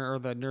parent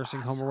or the nursing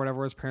home or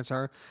whatever his parents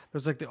are.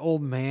 There's like the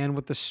old man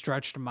with the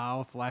stretched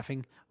mouth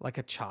laughing like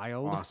a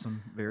child.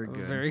 awesome, very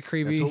good, Very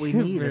creepy. That's what we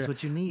need. That's Very-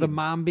 what you need. The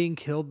mom being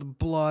killed, the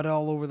blood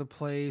all over the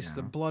place,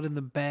 the Yeah. blood in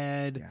the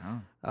bed,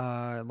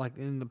 yeah, like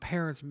and the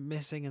parents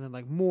missing, and then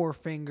like more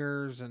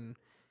fingers, and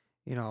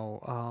you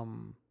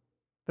know,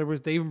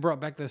 they even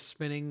brought back the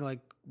spinning like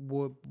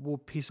wood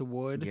piece of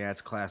wood yeah,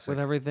 it's classic. with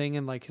everything,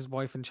 and like his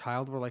wife and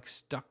child were like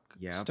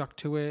Yep. stuck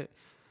to it.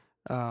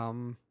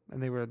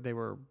 And they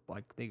were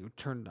like they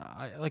turned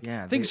like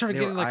Yeah, things they- started they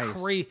getting were like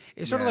ice. crazy.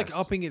 It started like Yes.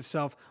 upping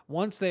itself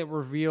once that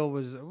reveal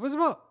was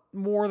about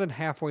more than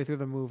halfway through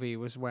the movie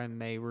was when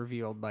they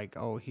revealed like,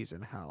 oh, he's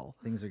in hell.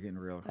 Things are getting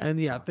real. And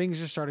yeah, tough. things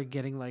just started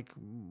getting like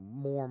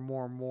more and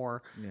more and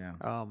more. Yeah.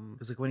 Um,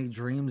 It's like when he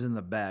dreams in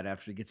the bed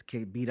after he gets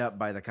beat up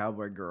by the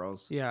cowboy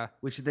girls. yeah,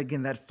 Which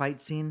again, that fight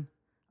scene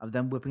of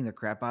them whipping the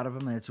crap out of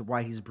him, and it's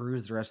why he's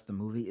bruised the rest of the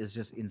movie is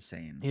just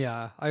insane.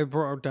 yeah. I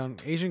wrote down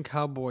Asian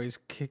cowboys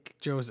kick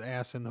Joe's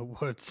ass in the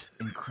woods.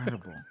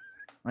 Incredible.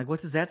 Like,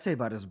 what does that say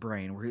about his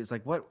brain? Where he's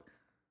like, what?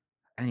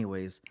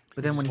 Anyways,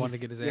 but He then when just he wanted to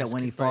get his yeah ass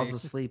when he kicked by- falls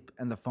asleep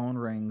and the phone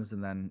rings,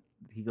 and then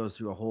he goes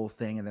through a whole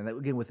thing, and then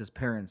again with his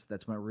parents,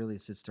 that's when it really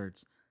just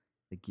starts.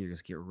 The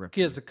gears get ripped.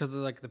 Because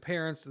like the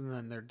parents, and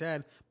then they're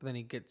dead, but then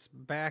he gets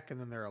back,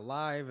 and then they're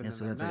alive, and And then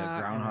so they're that's like not, a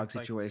and groundhog it's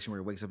like- situation where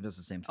he wakes up and does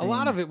the same thing. A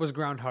lot of it was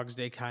Groundhog's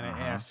Day kind of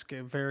Uh-huh. esque,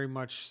 very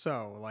much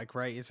so. Like,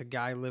 right, it's a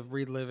guy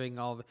reliving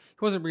all the. He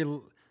wasn't He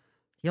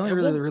only it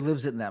really won't-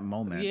 relives it in that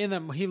moment. in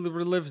that he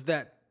relives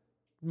that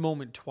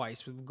moment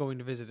twice with going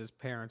to visit his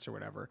parents or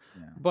whatever.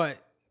 Yeah. But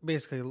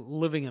basically,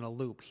 living in a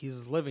loop.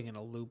 He's living in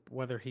a loop,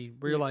 whether he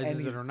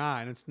realizes it or he's-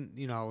 not. And it's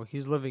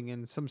he's living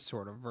in some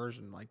sort of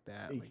version like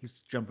that. He Like, keeps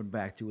jumping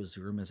back to his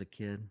room as a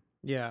kid.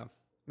 yeah,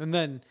 and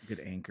then. Good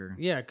anchor.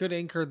 Yeah, good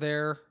anchor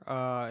there.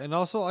 And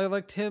also I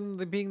liked him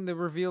being the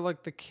reveal,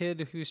 like the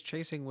kid who's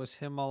chasing was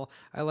him all.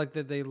 I like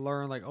that they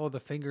learn like, oh, the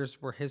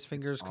fingers were his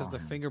fingers because all the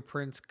him.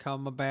 fingerprints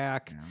come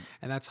back. Yeah.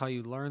 And that's how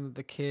you learn that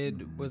the kid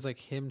Mhm. was like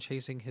him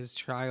chasing his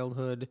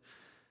childhood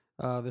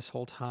this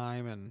whole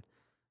time. And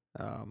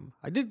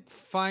I did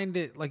find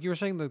it, like you were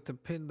saying, that the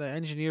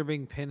engineer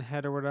being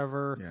Pinhead or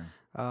whatever.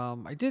 Yeah.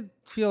 I did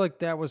feel like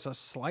that was a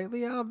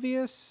slightly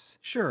obvious.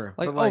 Sure.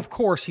 Like, but oh, of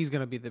course he's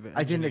gonna be the engineer.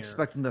 I didn't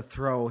expect him to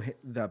throw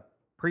the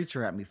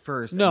preacher at me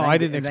first. No, and then I get-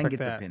 didn't and then expect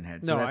get that. to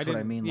Pinhead. No, So that's I didn't. what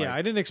I mean. Yeah, like,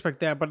 I didn't expect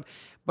that. But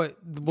when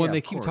Yeah, they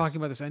of keep course. talking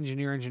about this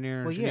engineer, Well,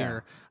 yeah.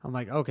 engineer, I'm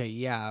like, okay,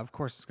 yeah, of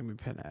course it's gonna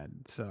be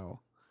Pinhead.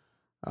 So,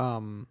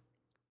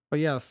 but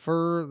yeah,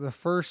 for the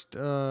first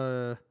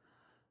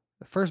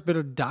bit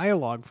of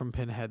dialogue from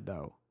Pinhead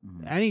though,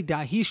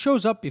 Mhm. he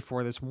shows up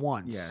before this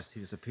once. Yes, he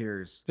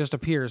disappears. Just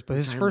appears, but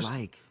Which his I first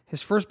like.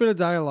 his first bit of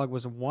dialogue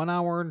was 1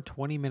 hour and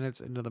 20 minutes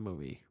into the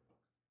movie.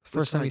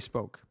 First time he like-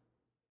 spoke.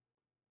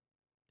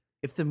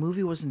 If the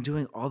movie wasn't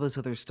doing all this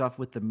other stuff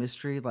with the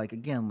mystery, like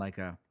again, like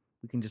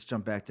we can just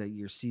jump back to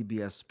your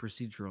CBS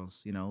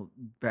procedurals,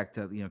 back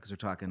to because we're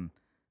talking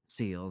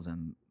seals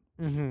and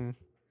Mm-hmm.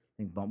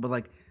 thing, but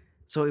like,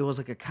 so it was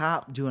like a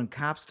cop doing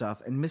cop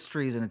stuff, and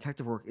mysteries and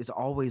detective work is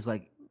always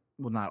like,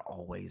 well, not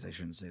always. I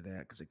shouldn't say that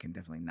because it can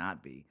definitely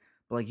not be.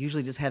 But like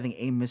usually, just having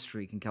a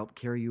mystery can help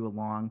carry you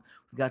along.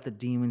 We got the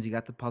demons, you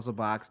got the puzzle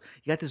box,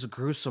 you got this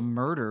gruesome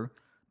murder,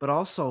 but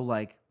also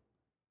like,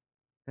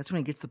 that's when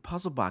he gets the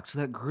puzzle box. So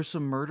that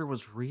gruesome murder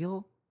was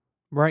real.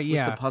 Right. With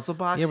Yeah. the puzzle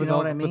box. Yeah, You with know all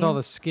what I mean? with all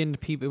the skinned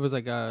people, it was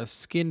like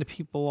skinned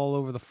people all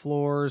over the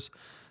floors,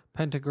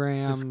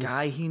 pentagrams. This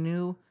guy he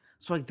knew.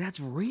 So like that's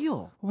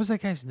real. What was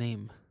that guy's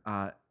name?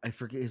 I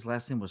forget his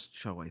last name was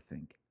Cho, I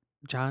think.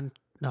 John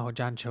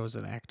Cho's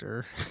an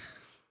actor.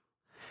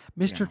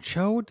 Mr. Yeah.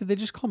 Cho? Did they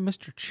just call him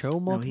Mr. Cho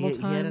multiple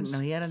times?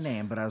 He had a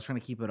name, but I was trying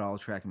to keep it all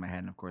track in my head,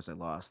 and of course I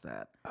lost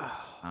that.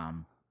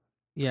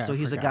 Yeah. So I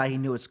he's a forgot. guy he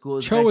knew at school. It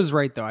was a Cho guy- was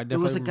right though. I It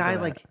definitely was a guy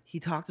remember that. like he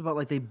talked about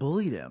like they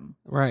bullied him.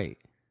 Right.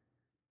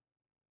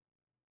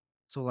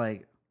 So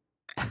like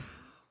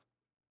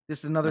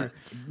just another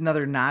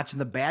notch in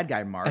the bad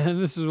guy mark.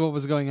 And this is what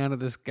was going on at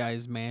this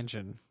guy's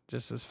mansion.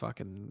 Just as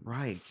fucking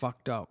Right.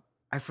 fucked up.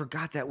 I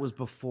forgot that was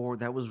before.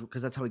 That was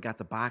because that's how he got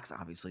the box,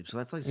 obviously. So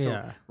that's like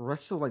Yeah.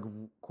 that's still like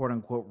quote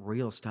unquote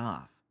real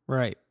stuff.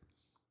 Right.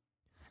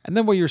 And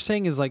then what you're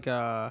saying is like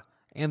a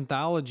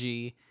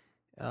anthology.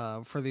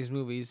 for these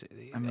movies.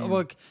 I mean-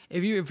 Look,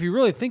 if you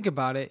really think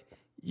about it,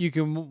 you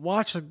can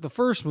watch like, the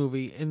first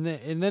movie, and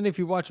then if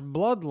you watch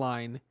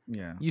Bloodline,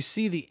 Yeah. you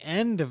see the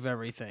end of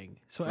everything.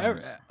 So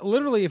Right.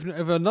 literally, if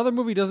another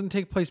movie doesn't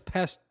take place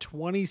past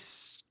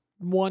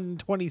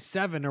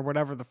 2127 or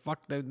whatever the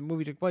fuck the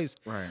movie took place,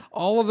 Right.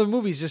 all of the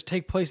movies just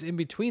take place in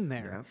between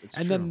there, Yep, it's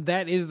and true. then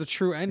that is the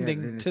true it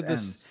ending just to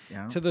this ends,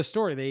 yeah. to the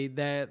story.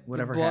 The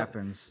Whatever blood-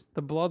 happens,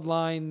 the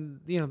bloodline,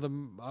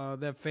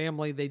 that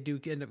family, they do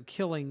end up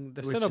killing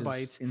the which is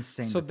Cenobites.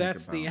 insane. So to think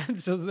that's the about.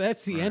 end. So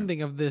that's the Right.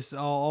 ending of this.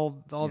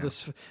 All Yeah.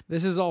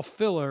 this is all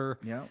filler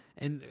Yep,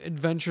 and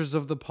adventures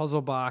of the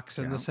puzzle box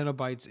and the Yeah.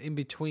 Cenobites in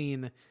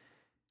between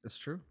that's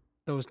true.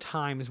 those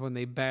times when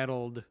they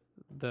battled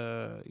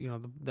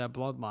that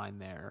bloodline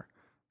there.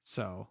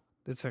 So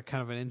it's a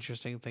kind of an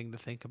interesting thing to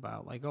think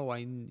about. Like,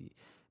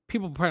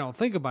 people probably don't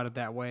think about it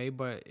that way,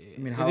 but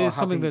mean, it how- is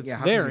how something can- that's yeah,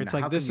 how can there. you It's not-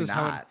 like how this can is you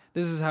how not?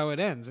 this is how it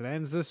ends. It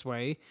ends this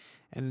way,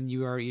 and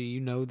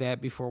you know that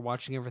before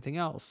watching everything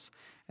else.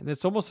 And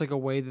it's almost like a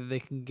way that they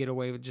can get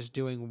away with just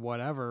doing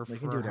whatever They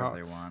can for do whatever how,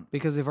 they want.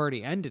 because they've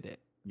already ended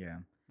it. Yeah,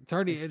 It's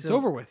still-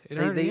 over with.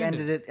 they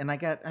ended it, and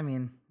I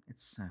mean,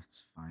 it's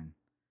fine.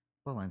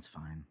 Bloodline's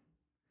fine.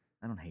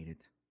 I don't hate it.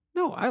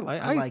 No, I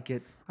I like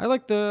it. I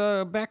like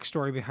the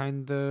backstory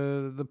behind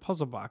the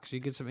puzzle box. You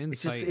get some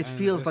It's insight. just it on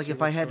feels as like to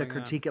if I what's had to going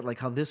on. critique it, like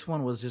how this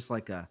one was just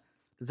like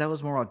because that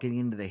was more about getting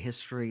into the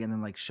history and then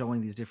like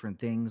showing these different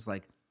things.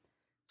 Like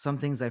some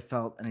things I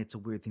felt, and it's a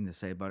weird thing to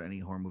say about any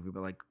horror movie,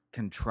 but like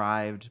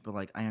contrived. But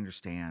like I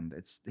understand,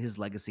 it's his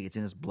legacy. It's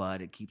in his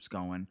blood. It keeps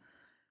going.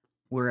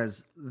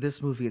 Whereas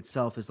this movie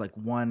itself is like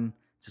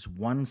just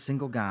one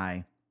single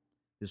guy,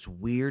 this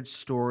weird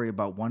story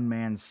about one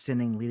man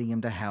sinning, leading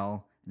him to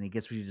hell, and he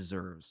gets what he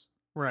deserves.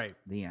 Right.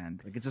 The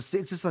end. Like it's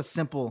just a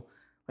simple,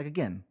 like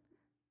again,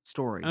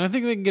 story. And I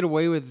think they can get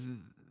away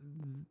with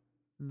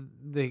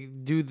they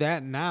do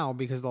that now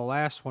because the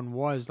last one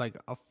was like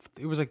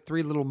it was like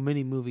 3 little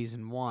mini movies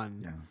in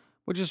one, Yeah.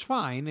 which is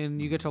fine.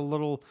 And you get to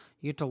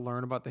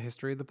learn about the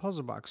history of the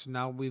puzzle box. So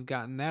now we've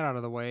gotten that out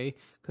of the way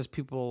because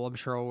people, I'm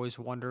sure, always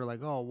wonder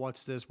like, oh,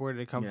 what's this? Where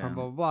did it come Yeah. from?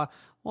 Blah blah blah.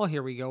 Well,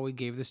 here we go. We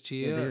gave this to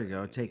you. Yeah, there you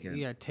go. Take it.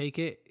 Yeah, take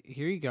it.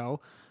 Here you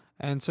go.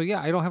 And so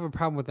yeah, I don't have a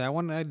problem with that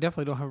one. I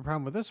definitely don't have a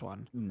problem with this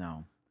one.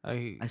 No.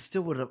 I I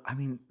still would have. I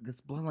mean, this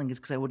Bloodline is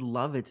because I would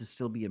love it to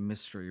still be a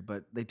mystery,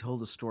 but they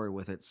told a story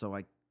with it, so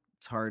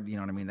it's hard. You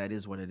know what I mean? That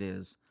is what it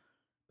is.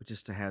 But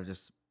just to have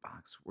just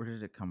box, where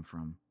did it come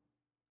from?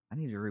 I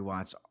need to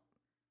rewatch.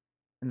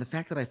 And the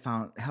fact that I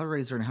found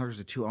Hellraiser and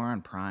Hellraiser 2 are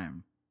on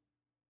Prime,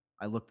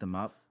 I looked them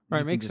up. Right,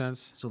 You can makes just-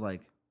 sense. So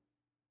like,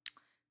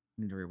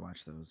 I need to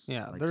rewatch those.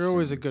 Yeah, like, they're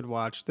always a soon. good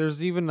watch.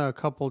 There's even a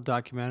couple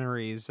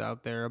documentaries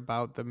out there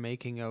about the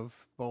making of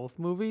both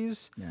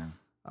movies. Yeah.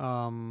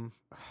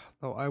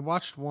 Though I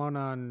watched one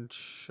on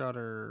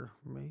Shudder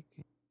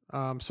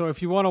making. So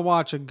if you want to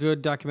watch a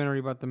good documentary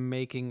about the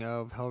making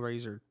of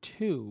Hellraiser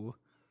 2,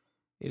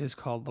 it is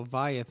called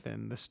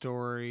Leviathan. The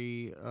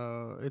story,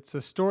 it's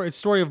the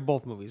story of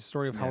both movies. The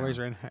story of Yeah.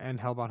 Hellraiser and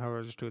Hellbound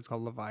Hellraiser 2. It's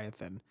called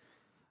Leviathan.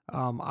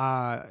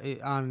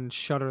 On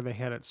Shudder they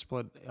had it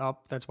split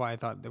up. That's why I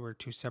thought they were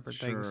two separate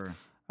things. Sure.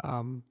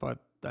 But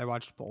I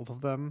watched both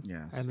of them.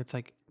 Yes. And it's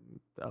like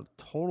a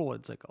total.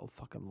 It's like a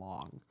fucking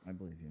long. I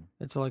believe you.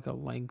 It's like a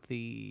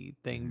lengthy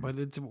thing, Mhm. but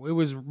it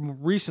was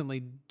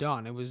recently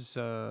done. It was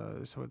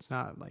so it's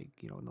not like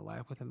in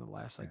the within the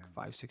last like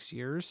Yeah. 5-6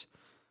 years,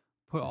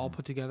 all Mhm.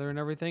 put together and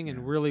everything, and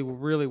Yeah.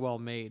 really well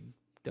made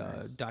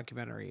Nice.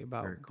 documentary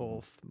about Very cool.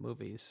 both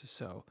movies.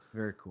 So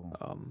Very cool.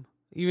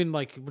 even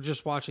like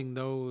just watching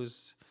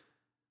those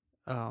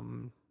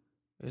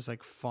is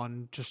like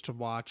fun just to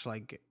watch.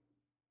 Like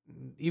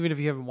even if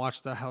you haven't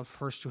watched the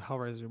first 2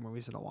 Hellraiser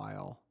movies in a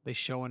while, they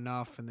show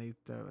enough, and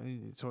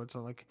so it's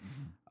like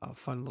Mhm. a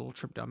fun little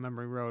trip down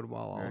memory road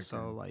while Very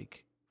also good.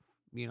 like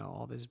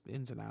all these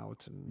ins and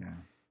outs and Yeah.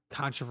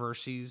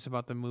 controversies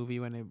about the movie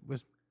when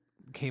it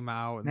came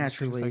out and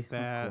Naturally, things like of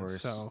that.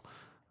 course. So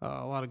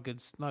a lot of good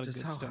Just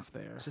how- stuff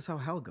there. It's just how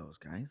hell goes,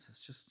 guys.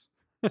 It's just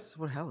this is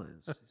what hell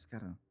is. It's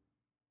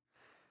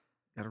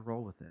gotta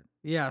roll with it.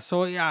 Yeah.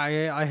 So yeah,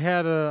 I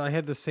had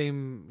the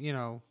same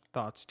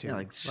thoughts too.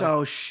 Yeah,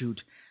 so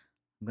shoot,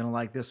 I'm gonna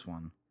like this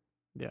one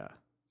yeah.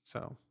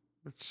 So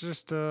it's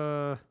just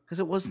because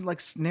it wasn't like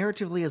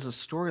narratively as a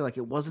story. Like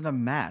it wasn't a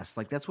mess.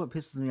 Like that's what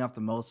pisses me off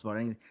the most about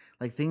any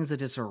like things that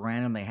just are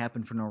random. They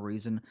happen for no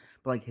reason.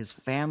 But like his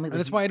family. and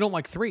that's why I don't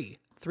like 3.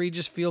 3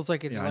 just feels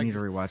like it's Yeah, I like need to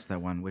rewatch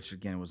that one, which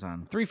again was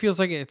on. 3 feels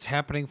like it's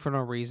happening for no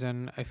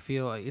reason. I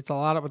feel like it's a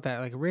lot of with that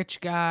like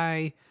rich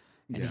guy,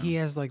 and Yeah. he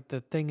has like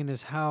the thing in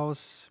his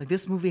house. Like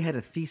this movie had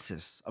a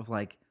thesis of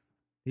like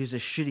he's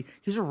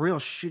a real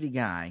shitty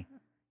guy.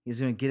 He's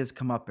gonna get his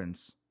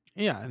comeuppance.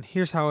 Yeah, and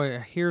here's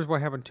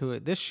what happened to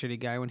this shitty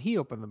guy when he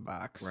opened the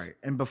box. Right.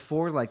 And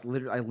before, like,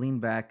 literally, I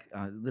leaned back,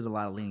 did a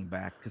lot of leaning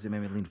back because it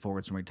made me lean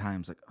forward so many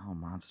times. Like, oh,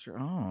 monster.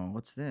 Oh,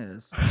 what's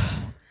this?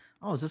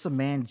 Oh, is this a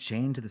man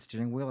chained to the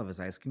steering wheel of his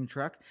ice cream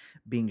truck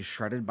being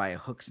shredded by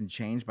hooks and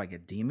chains by a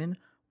demon?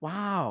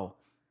 Wow.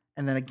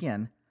 And then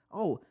again,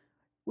 oh,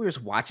 we're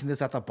just watching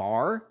this at the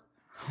bar?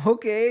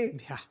 Okay.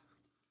 Yeah.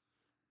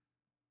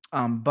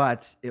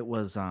 But it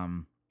was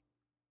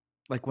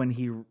like when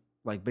he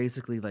like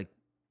basically like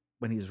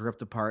when he's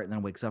ripped apart and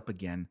then wakes up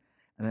again,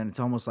 and then it's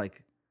almost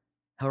like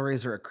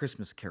Hellraiser: A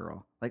Christmas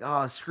Carol. Like,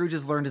 oh, Scrooge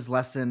has learned his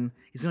lesson.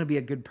 He's gonna be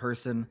a good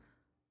person.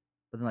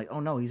 But then like, oh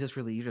no, you're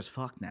just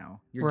fucked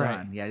now. You're Right.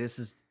 done. Yeah,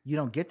 you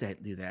don't get to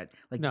do that.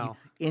 Like No.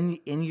 in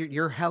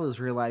your hell is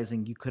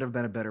realizing you could have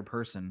been a better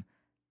person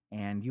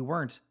and you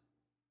weren't.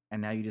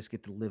 And now you just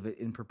get to live it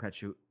in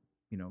perpetuity.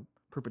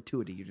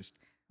 You just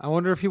I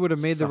wonder if he would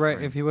have made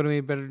Suffering. if he would have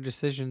made better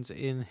decisions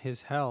in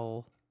his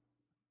hell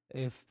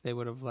if they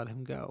would have let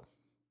him go.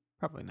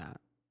 Probably not.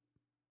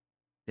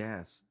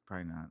 yes,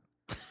 probably not.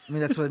 I mean,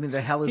 that's what I mean.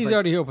 The hell is He's like,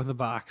 already opened the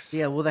box.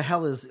 yeah, well, the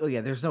hell is, oh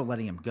yeah, there's no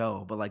letting him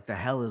go, but like the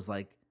hell is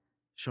like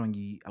showing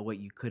you what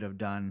you could have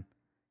done,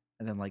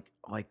 and then like,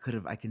 oh, I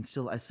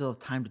still have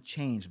time to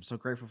change. I'm so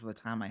grateful for the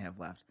time I have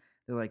left.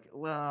 They're like,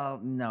 well,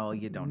 no,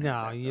 you don't.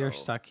 No, you're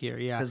stuck here.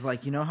 Yeah. Because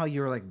like, you know how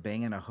you were like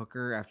banging a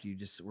hooker after you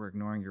just were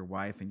ignoring your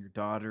wife and your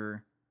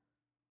daughter,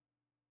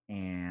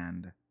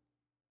 and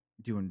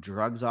doing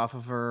drugs off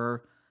of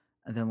her.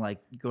 And then, like,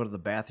 you go to the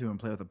bathroom and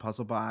play with a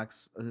puzzle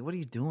box. Like, what are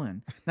you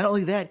doing? Not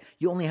only that,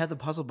 you only have the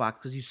puzzle box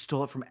because you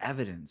stole it from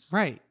evidence.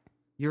 Right.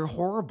 You're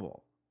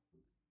horrible.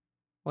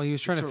 Well, he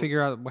was trying to So-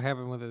 figure out what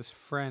happened with his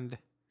friend.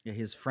 Yeah,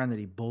 his friend that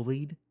he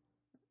bullied.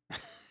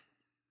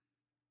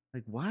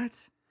 Like,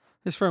 what?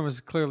 His friend was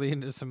clearly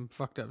into some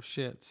fucked up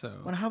shit.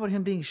 So Well, how about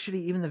him being shitty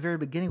even in the very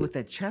beginning with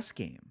that chess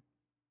game?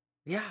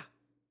 yeah,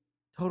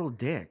 Total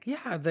dick. yeah.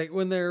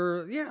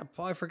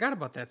 I forgot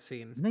about that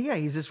scene. No, yeah,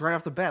 he's just right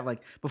off the bat.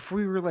 Like, before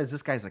you realize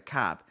this guy's a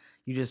cop,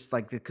 you just,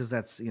 like, because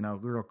that's,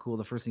 real cool.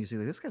 The first thing you see,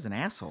 like, this guy's an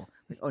asshole.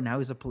 Like, oh, now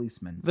he's a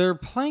policeman. They're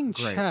playing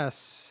Great.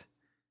 chess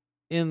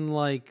in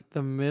like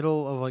the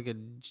middle of like a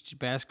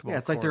basketball. Yeah,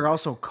 it's like court. they're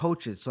also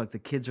coaches. So, like, the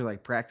kids are,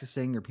 like,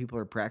 practicing or people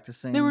are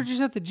practicing. They were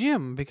just at the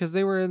gym because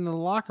they were in the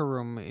locker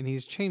room and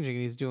he's changing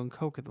and he's doing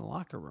coke in the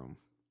locker room.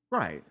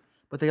 Right.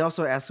 But they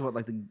also asked about,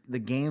 like, the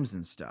games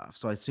and stuff.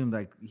 So I assumed,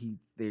 like,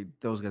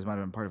 those guys might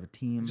have been part of a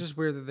team. It's just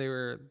weird that they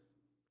were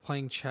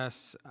playing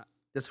chess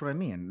That's what I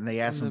mean. And they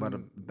asked him about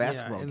a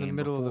basketball in game the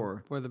middle before.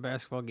 of where the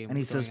basketball game And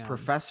he was says going on.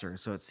 professor.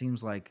 So it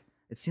seemed like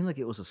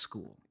it was a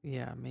school.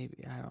 Yeah,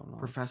 maybe, I don't know.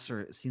 Professor,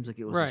 it seems like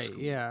it was a Right?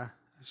 school. Yeah.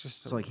 It's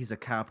just So, like, he's a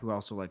cop who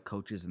also, like,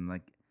 coaches and,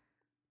 like,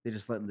 they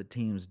just letting the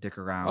teams dick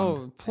around. oh,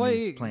 and play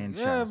he's playing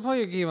chess. Yeah,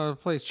 play a game. I'll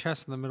play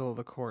chess in the middle of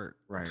the court.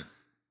 Right.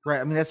 Right.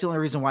 I mean, that's the only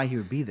reason why he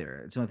would be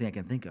there. It's the only thing I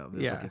can think of.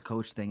 It was like Yeah. a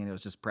coach thing and it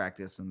was just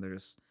practice and they're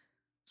just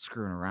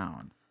screwing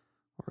around.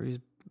 Or he's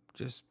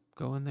just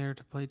going there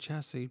to play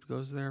chess. He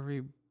goes there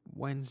every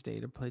Wednesday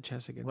to play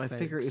chess against Well, I that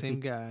figure if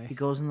same guy. He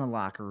goes in the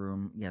locker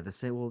room. Yeah, they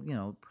say, well,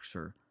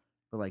 sure.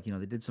 But, like,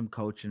 they did some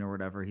coaching or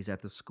whatever. He's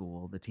at the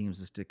school. The team's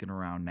just sticking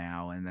around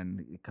now. And then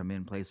they come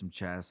in, play some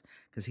chess.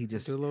 Because he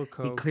just, Do a little he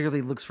coke. clearly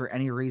looks for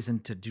any reason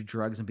to do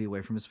drugs and be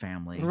away from his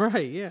family.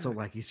 Right? Yeah. So,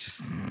 like, he's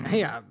just,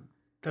 yeah,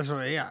 that's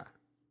what. Yeah,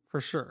 for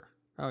sure.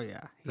 Oh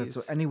yeah. that's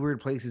he's- any weird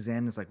place he's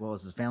in. It's like, well,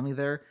 is his family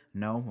there?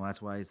 No. Well,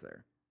 that's why he's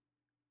there.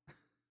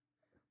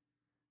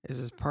 Is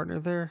his partner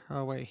there?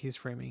 Oh wait, he's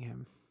framing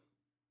him.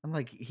 And,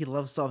 like, he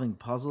loves solving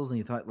puzzles. And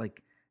he thought,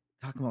 like,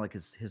 talking about, like,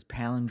 his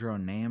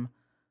palindrome name.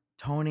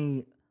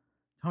 Tony's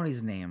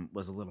name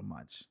was a little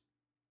much.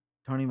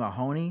 Tony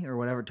Mahoney or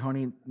whatever.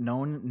 Tony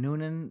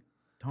Noonan.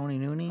 Tony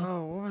Nooney.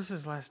 Oh, what was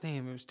his last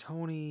name? It was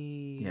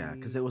Tony. Yeah,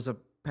 because it was a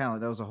palindrome.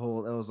 That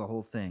was a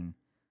whole thing.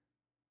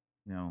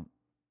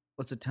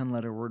 What's a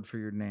 10-letter word for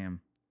your name?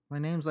 My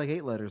name's like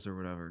 8 letters or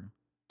whatever.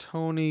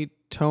 Tony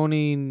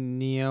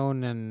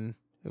Neonen.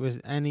 It was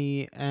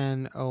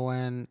Nenonen.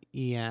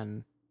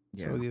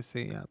 Yeah. So you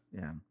see, yeah.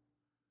 Yeah.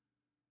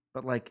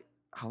 But, like,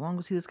 how long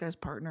was he this guy's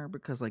partner?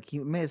 Because, like, he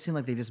made it seem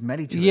like they just met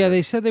each other. Yeah,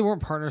 they said they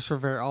weren't partners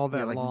for all that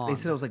Yeah, like, long. they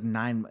said it was like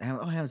 9. I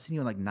haven't seen you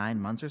in like 9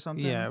 months or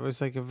something. Yeah, it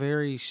was like a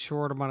very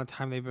short amount of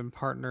time they've been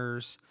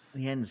partners.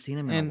 He hadn't seen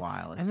him in a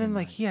while. And then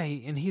like yeah,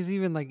 and he's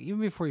even like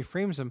even before he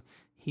frames him,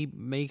 he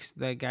makes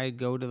that guy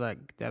go to that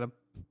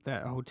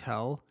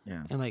hotel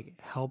Yeah. and like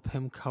help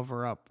him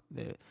cover up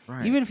the.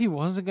 Right. Even if he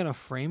wasn't gonna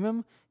frame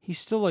him, he's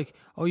still like,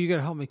 oh, you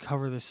gotta help me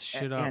cover this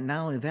shit up. And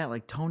not only that,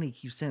 like, Tony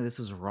keeps saying this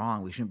is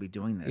wrong. We shouldn't be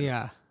doing this.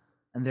 Yeah.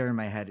 And there in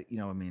my head,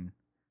 I mean,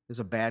 there's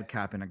a bad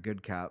cop and a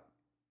good cop,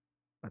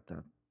 but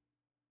the,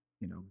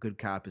 good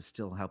cop is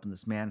still helping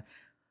this man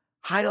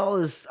hide all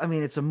his. I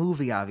mean, it's a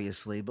movie,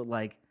 obviously, but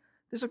like,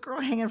 there's a girl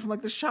hanging from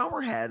like the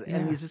shower head,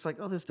 and Yeah. he's just like,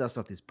 "Oh, this dust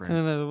off these And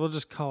prints." then we'll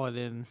just call it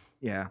in.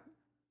 Yeah,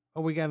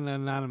 Oh, we got an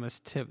anonymous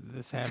tip that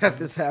this happened. that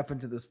this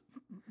happened to this.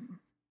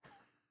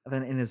 And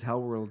then in his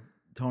hell world,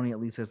 Tony at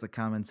least has the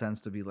common sense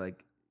to be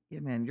like, "Yeah,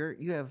 man, you're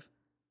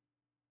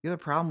the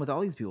problem with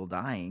all these people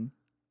dying.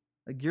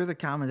 Like, you're the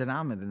common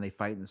denominator." Then they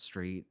fight in the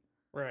street.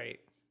 Right.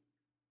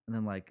 And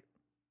then, like,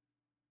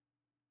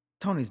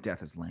 Tony's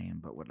death is lame,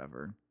 but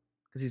whatever.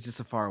 Because he's just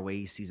so far away,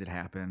 he sees it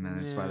happen,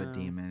 and it's by the Yeah.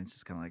 demon. It's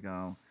just kind of like,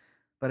 oh.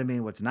 But I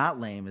mean, what's not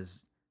lame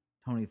is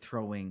Tony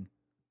throwing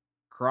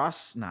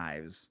cross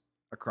knives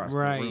across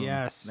Right, the room.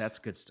 yes. That's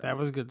good stuff. That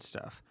was good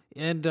stuff.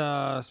 And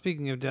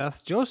speaking of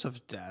death,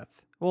 Joseph's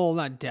death Well,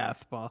 not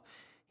death, but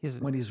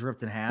when he's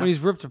ripped in half. when he's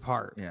ripped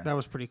apart. Yeah. That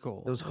was pretty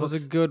cool. Those It was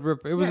hooks- a good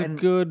rip. It was Yeah, a and-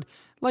 good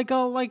like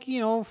like they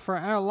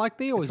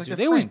always like do. a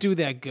They always Frank. do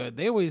that good.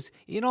 They always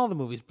in all the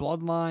movies,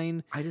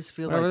 Bloodline. I just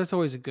feel Whatever, like, that's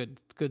always a good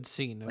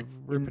scene of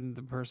ripping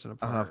the person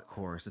apart. of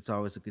course, it's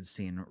always a good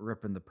scene,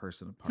 ripping the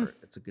person apart.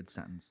 It's a good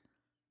sentence.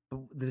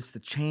 But this, the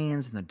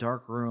chains in the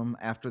dark room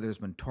after there's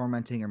been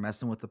tormenting or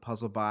messing with the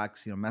puzzle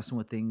box, messing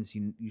with things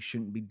you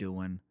shouldn't be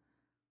doing.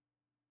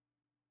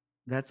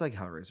 That's like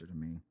Hellraiser to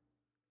me.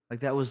 Like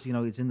that was,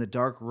 it's in the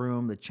dark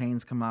room, the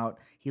chains come out.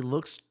 He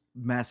looks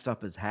messed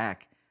up as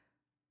heck.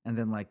 And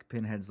then like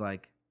Pinhead's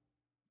like,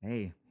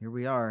 hey, here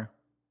we are.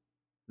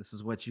 This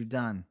is what you've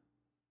done.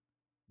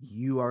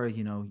 You are,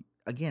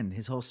 again,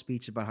 his whole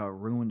speech about how it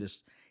ruined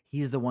his,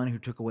 he's the one who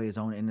took away his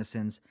own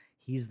innocence.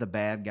 He's the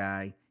bad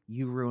guy.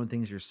 You ruined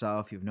things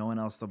yourself. You have no one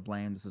else to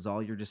blame. This is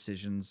all your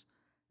decisions.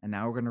 And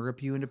now we're going to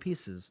rip you into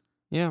pieces.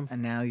 Yeah,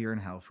 And now you're in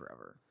hell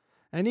forever.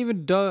 and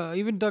even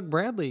Doug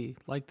Bradley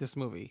liked this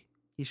movie.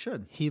 He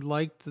should. He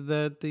liked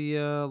that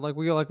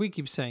like we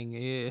keep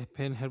saying,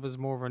 Pinhead was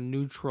more of a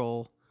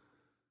neutral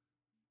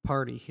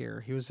party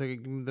here. He was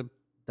like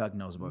Doug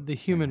knows about the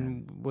Pinhead.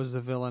 human was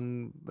the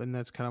villain, and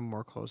that's kind of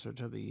more closer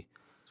to the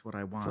That's what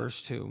I want.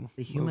 first two.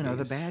 The human are the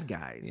movies. bad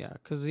guys. Yeah,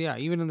 because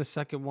even in the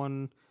second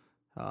one,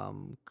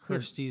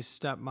 Kirsty's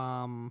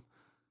stepmom,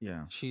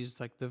 Yeah. she's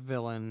like the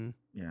villain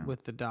Yeah.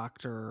 with the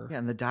doctor. Yeah,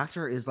 and the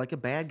doctor is like a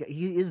bad guy.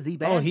 He is the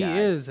bad guy. Oh, he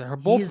is.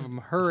 Both He's- of them,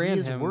 her he and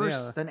is him.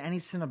 worse than any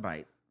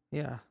Cenobite.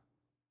 Yeah.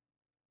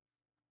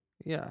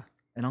 Yeah.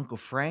 And Uncle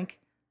Frank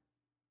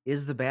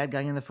is the bad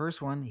guy in the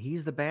first one.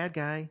 He's the bad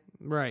guy.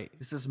 Right.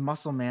 This is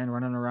muscle man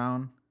running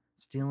around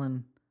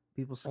stealing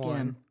people's Well,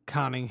 and skin.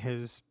 conning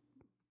his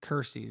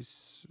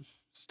Kirsty's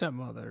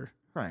stepmother,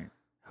 Right.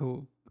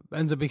 who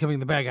ends up becoming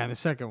the bad guy in the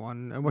second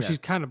one. And well, Yeah. she's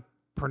kind of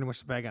pretty much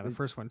the bad guy in the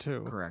first one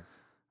too. Correct.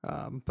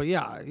 But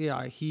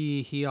yeah,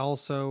 he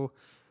also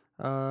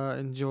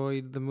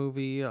enjoyed the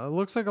movie. It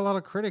looks like a lot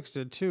of critics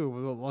did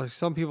too. Like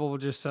some people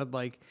just said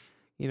like,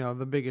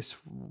 the biggest.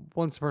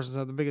 One person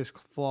said the biggest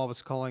flaw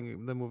was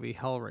calling the movie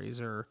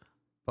Hellraiser.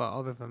 But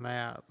other than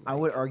that, I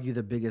would argue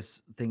the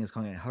biggest thing is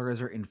calling it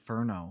Hellraiser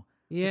Inferno.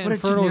 yeah, what a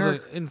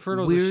generic,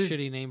 Inferno's weird- a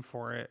shitty name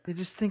for it. They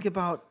just think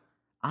about,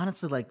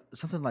 honestly, like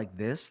something like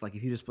this. Like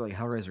if you just put like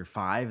Hellraiser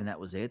 5 and that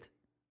was it,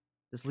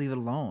 just leave it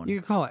alone. You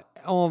could call it.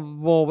 Oh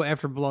well,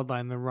 after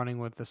Bloodline, they're running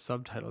with the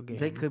subtitle game.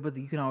 They could, but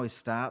you can always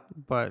stop.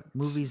 but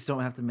Movies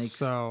don't have to make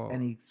so-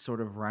 any sort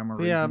of rhyme or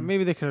but reason. yeah,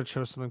 maybe they could have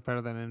chose something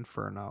better than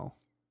Inferno.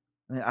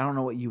 I mean, I don't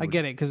know what you would. I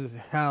get it because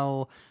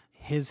hell,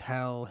 his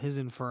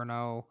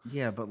Inferno,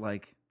 Yeah, but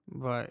like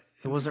but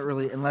it wasn't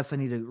really, unless I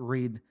need to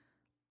read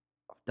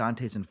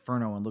Dante's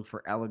Inferno and look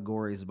for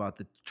allegories about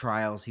the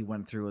trials he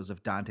went through as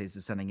if Dante's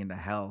descending into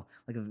hell.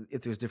 Like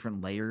if there's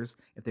different layers,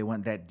 if they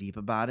went that deep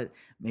about it,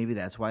 maybe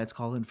that's why it's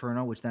called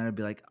Inferno, which then I'd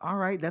be like, all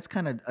right, that's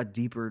kind of a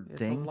deeper It's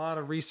thing. a lot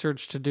of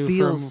research to do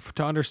Feels-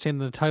 to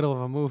understand the title of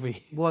a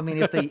movie. Well, I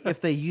mean,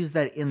 if they use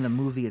that in the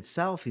movie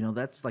itself,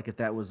 that's like if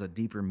that was a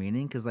deeper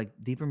meaning, because like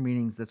deeper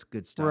meanings, that's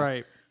good stuff.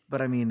 Right.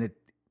 But I mean,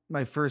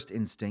 my first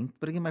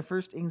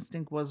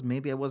instinct was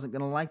maybe I wasn't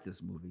gonna like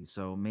this movie,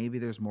 so maybe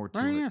there's more to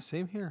Right. it. Yeah.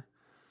 Same here.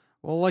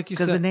 Well, like you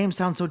Because the said, name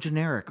sounds so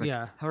generic. Like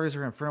Yeah.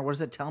 Hellraiser Inferno. What does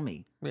that tell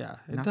me? yeah,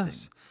 it nothing.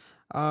 does.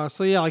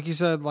 So yeah, like you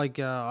said, like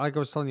I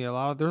was telling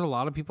you, there's a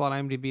lot of people on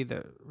IMDb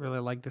that really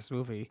like this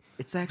movie.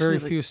 It's actually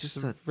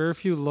Very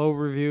few low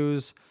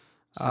reviews.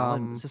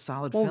 solid. It's a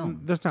solid Well,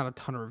 film. there's not a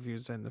ton of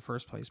reviews in the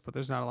first place, but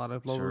there's not a lot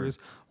of low Sure. reviews.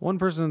 One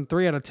person,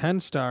 3 out of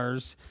 10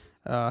 stars.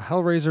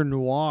 Hellraiser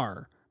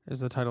Noir is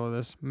the title of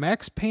this.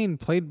 Max Payne,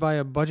 played by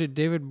a budget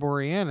David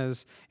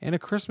Boreanaz in A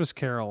Christmas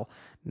Carol.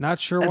 Not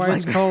sure why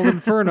it's called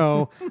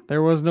Inferno.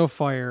 There was no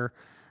fire.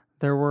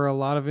 There were a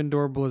lot of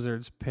indoor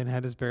blizzards.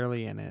 Pinhead is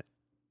barely in it.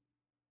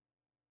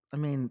 I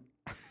mean,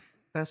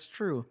 that's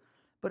true.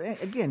 But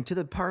again, to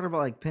the part about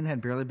like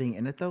Pinhead barely being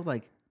in it, though,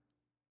 like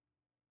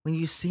when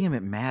you see him,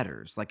 it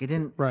matters. Like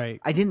Right.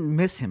 I didn't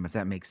miss him, if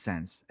that makes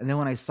sense. And then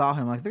when I saw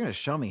him, like they're gonna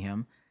show me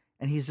him,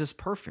 and he's just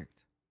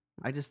perfect.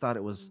 I just thought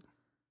it was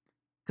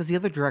because the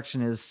other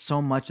direction is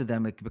so much of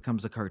them it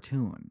becomes a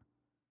cartoon.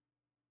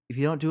 If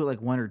you don't do it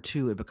like 1 or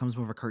 2, it becomes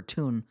more of a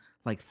cartoon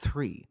like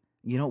 3.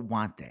 You don't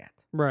want that.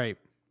 Right.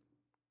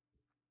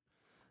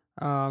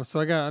 So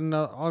I got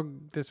another.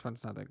 This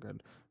one's not that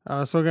good.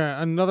 So I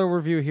got another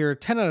review here.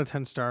 10 out of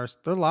 10 stars.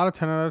 There's a lot of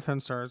 10 out of 10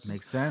 stars.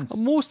 Makes sense.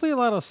 Mostly a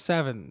lot of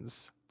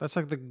 7s. That's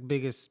like the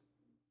biggest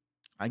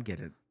I get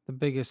it.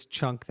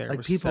 chunk there. Like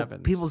was people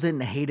 7s.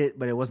 didn't hate it,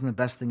 but it wasn't the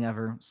best thing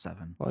ever.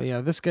 7. Well,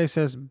 yeah. This guy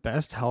says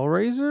best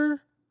Hellraiser.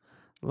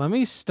 Let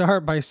me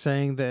start by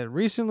saying that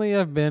recently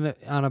I've been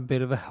on a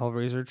bit of a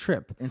Hellraiser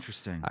trip.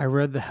 Interesting. I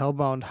read the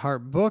Hellbound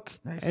Heart book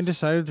Nice. and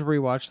decided to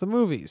rewatch the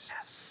movies.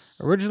 Yes.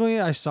 Originally,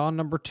 I saw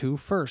number 2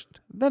 first,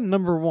 then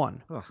number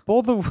 1. Ugh.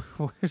 Both of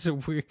which are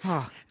weird.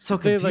 So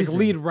They confusing. like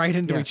lead right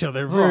into Yeah. each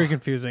other. Very Ugh,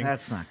 confusing.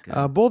 That's not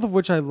good. Both of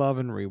which I love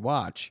and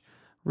rewatch.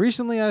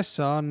 Recently, I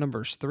saw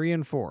numbers 3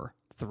 and 4.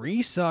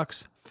 3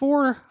 sucks.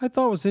 4 I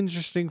thought was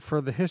interesting for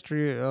the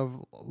history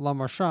of La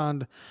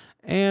Marchande,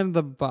 and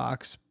the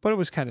box, but it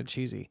was kind of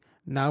cheesy.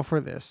 Now for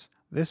this.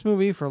 This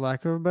movie, for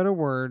lack of better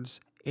words,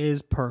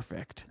 is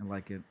perfect. I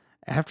like it.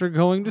 After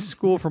going to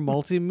school for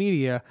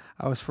multimedia,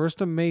 I was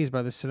first amazed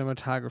by the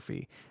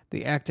cinematography.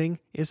 The acting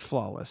is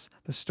flawless.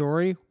 The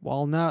story,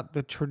 while not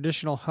the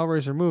traditional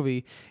Hellraiser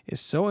movie,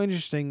 is so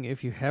interesting.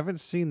 If you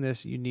haven't seen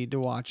this, you need to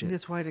watch it.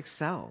 That's why it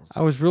excels.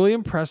 I was really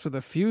impressed with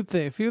a few of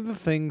the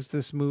things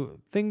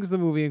the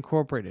movie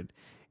incorporated.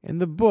 In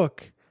the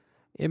book,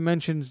 it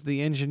mentions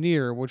the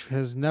engineer, which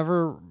has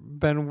never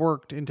been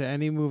worked into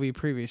any movie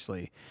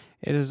previously.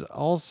 It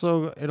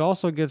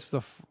also gets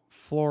the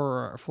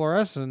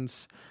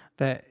fluorescence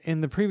that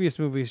in the previous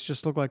movies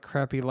just looked like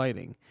crappy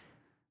lighting.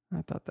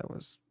 I thought that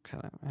was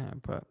kind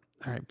of, but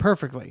all right,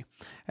 perfectly.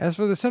 As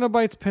for the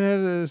Cenobites, Pinhead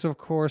is of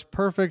course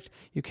perfect.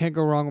 You can't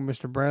go wrong with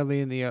Mr.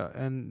 Bradley,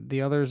 and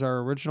the others are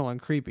original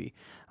and creepy.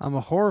 I'm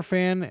a horror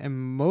fan, and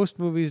most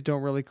movies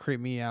don't really creep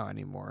me out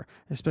anymore,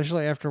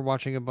 especially after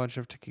watching a bunch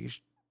of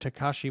Takashi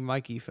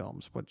Miike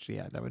films, which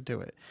that would do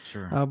it.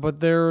 Sure.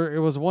 But it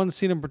was one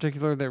scene in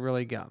particular that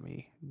really got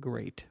me.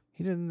 Great.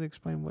 He didn't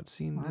explain what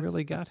scene Well,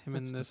 really got him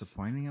in that's this.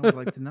 disappointing. I would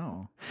like to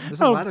know.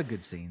 There's a Oh, lot of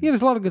good scenes. Yeah,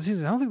 there's a lot of good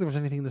scenes. I don't think there was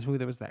anything in this movie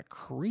that was that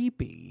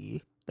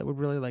creepy that would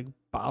really like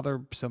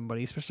bother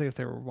somebody, especially if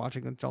they were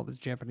watching all the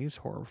Japanese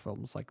horror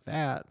films like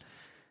that.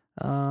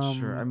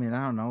 Sure. I mean,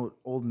 I don't know.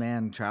 Old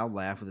man child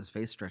laugh with his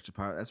face stretched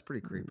apart. That's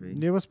pretty creepy.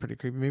 It was pretty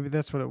creepy. Maybe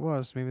that's what it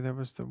was. Maybe that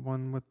was the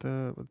one with the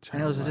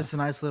And it was child just a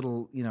nice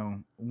little,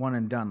 one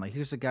and done. Like,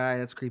 here's a guy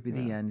that's creepy.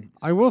 The Yeah. end.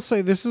 I will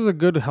say this is a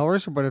good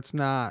Hellraiser, but it's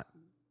not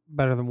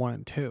better than 1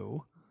 and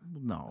 2.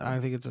 No. I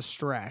think it's a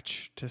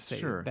stretch to say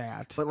Sure.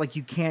 that. But like,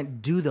 you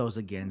can't do those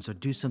again. So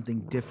do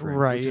something different.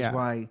 Right, Which yeah. is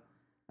why.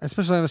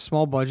 Especially on a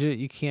small budget,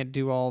 you can't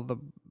do all the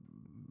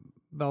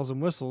bells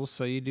and whistles,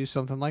 so you do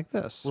something like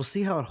this. We'll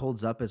see how it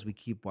holds up as we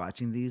keep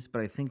watching these.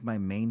 But I think my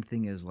main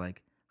thing is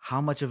like, how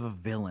much of a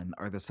villain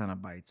are the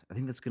Cenobites? I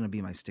think that's going to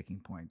be my sticking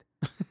point.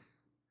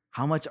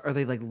 How much are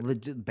they like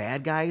legit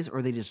bad guys, or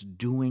are they just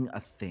doing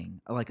a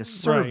thing, like a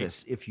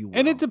service, if you will?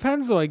 And it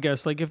depends, though, I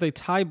guess. Like, if they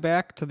tie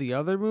back to the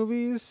other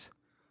movies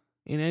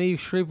in any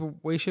shape,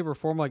 or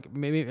form, like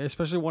maybe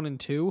especially 1 and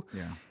 2,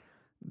 Yeah.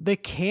 they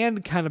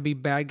can kind of be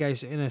bad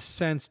guys in a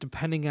sense,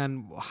 depending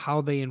on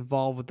how they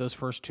involve with those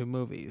first 2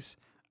 movies.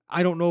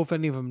 I don't know if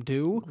any of them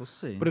do, We'll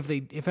see. but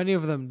if any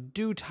of them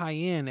do tie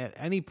in at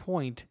any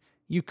point,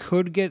 you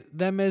could get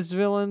them as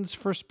villains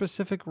for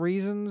specific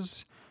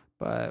reasons.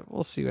 But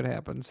we'll see what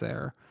happens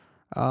there.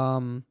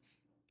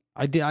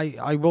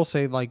 I will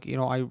say, like,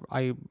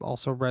 I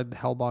also read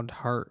Hellbound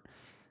Heart.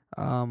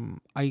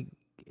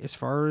 As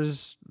far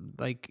as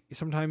like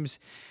sometimes,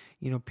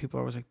 people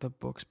are always like the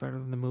book's better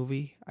than the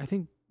movie. I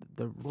think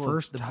the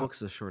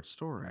book's a short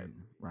story,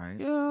 right?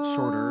 Yeah,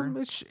 Shorter.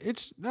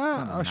 It's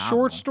not a a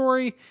short novel.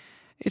 story.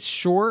 It's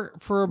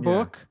short for a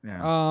book.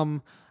 yeah.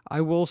 I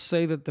will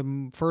say that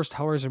the first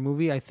Hellraiser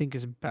movie I think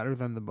is better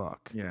than the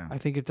book. Yeah. I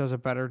think it does a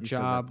better You said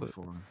that job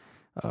before.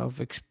 of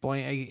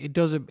explain. It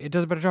does a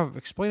better job of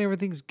explaining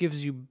everything. It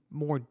gives you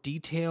more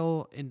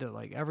detail into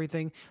like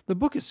everything. The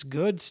book is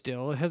good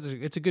still.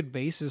 It's a good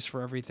basis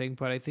for everything.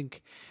 But I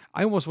think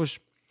I almost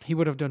wish he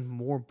would have done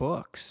more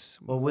books.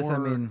 Well,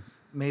 more-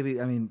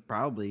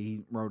 probably he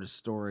wrote a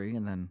story,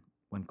 and then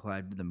when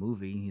Clive did the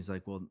movie, he's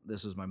like, "Well,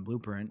 this is my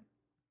blueprint.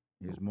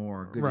 Here's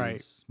more goodies,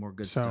 Right. more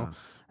good So, stuff."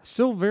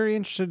 Still very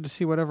interested to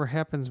see whatever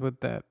happens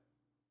with that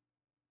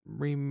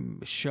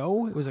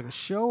show. It was like a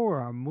show or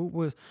a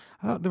movie.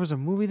 There was a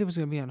movie that was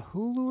going to be on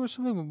Hulu or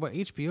something, but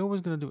HBO was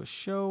going to do a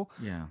show.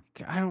 Yeah,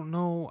 I don't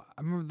know.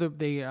 I remember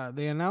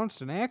they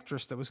announced an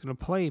actress that was going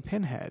to play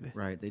Pinhead.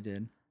 right. They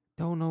did.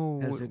 Don't know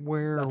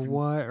where or nothing's-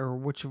 what or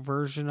which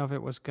version of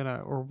it was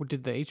gonna, or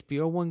did the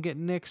HBO one get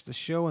nixed? The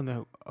show and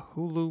the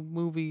Hulu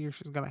movie is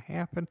gonna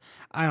happen.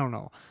 I don't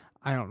know.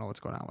 I don't know what's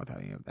going on with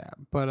any of that.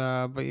 But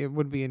it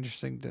would be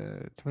interesting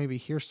to maybe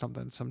hear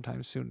something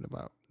sometime soon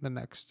about the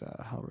next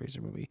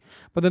Hellraiser movie.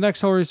 But the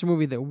next Hellraiser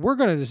movie that we're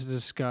gonna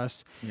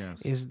discuss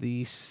Yes. is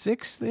the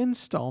 6th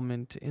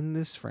installment in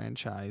this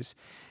franchise.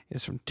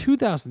 It's from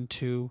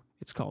 2002.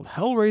 It's called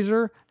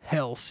Hellraiser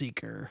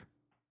Hellseeker.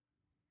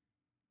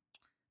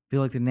 I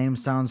feel like the name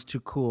sounds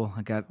too cool.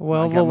 I got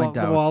Well, my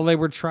doubts. while they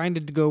were trying to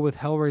go with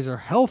Hellraiser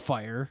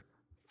Hellfire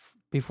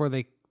before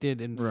they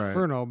did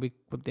Inferno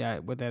with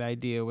that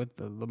idea with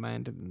the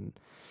Lament and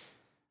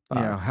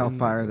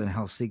Hellfire, then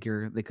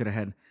Hellseeker. They could have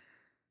had,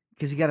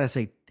 because you got to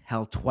say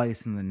hell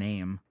twice in the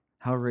name.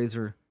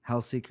 Hellraiser,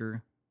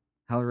 Hellseeker,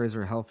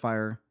 Hellraiser,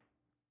 Hellfire.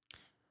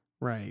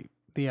 Right.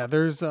 Yeah,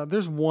 there's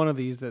one of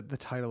these that the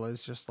title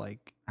is just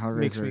like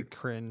makes me Hellraiser,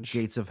 cringe.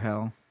 Gates of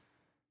Hell,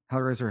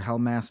 Hellraiser,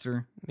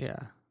 Hellmaster. Yeah.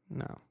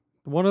 No.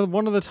 One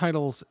of the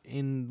titles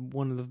in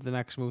one of the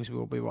next movies we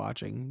will be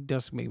watching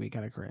does make me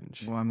kind of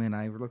cringe. Well, I mean,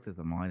 I looked at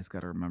them all. I just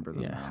got to remember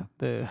them. Yeah, now.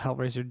 the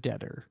Hellraiser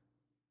Deader.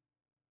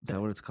 Is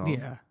that what it's called?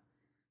 Yeah,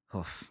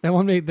 Oof. that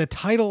one the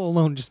title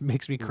alone just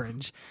makes me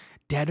cringe.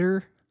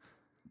 Deader.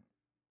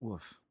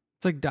 Woof.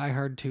 It's like Die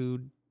Hard 2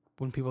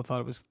 when people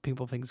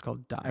think it's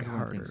called Die Everyone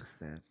Harder, thinks it's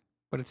that.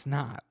 but it's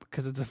not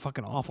because it's a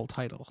fucking awful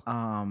title.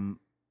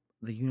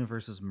 the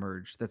universes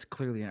merged. That's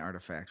clearly an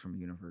artifact from a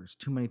universe.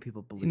 Too many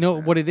people believe You know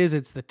that. what it is?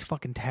 It's the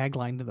fucking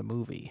tagline to the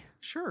movie.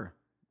 Sure.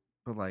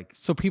 But like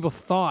So people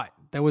thought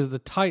that was the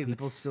title,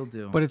 people still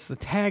do. but it's the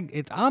tag.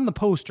 It's on the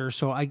poster,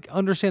 so I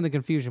understand the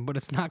confusion. But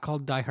it's not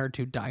called Die Hard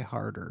 2, Die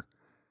Harder.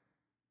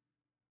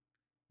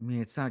 I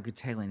mean, it's not a good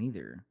tagline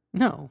either.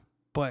 No,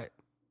 but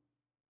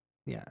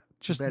yeah,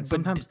 just But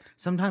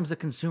sometimes the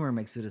consumer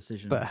makes the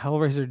decision. But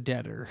Hellraiser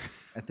Deader.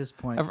 At this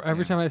point,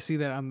 Every yeah. time I see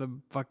that on the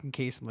fucking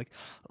case, I'm like,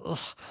 ugh,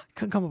 I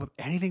couldn't come up with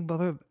anything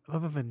other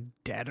than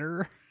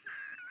Deader.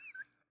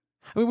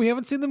 I mean, we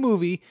haven't seen the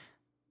movie,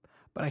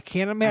 but I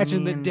can't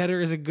imagine mean, that Deader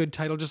is a good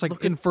title, just like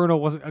look at- Inferno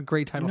wasn't a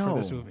great title no, for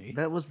this movie.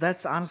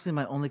 That's honestly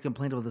my only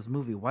complaint about this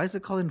movie. Why is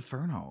it called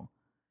Inferno?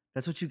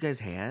 That's what you guys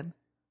had.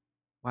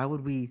 Why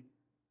would we?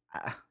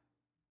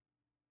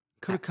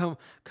 Could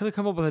have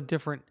come up with a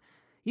different.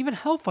 Even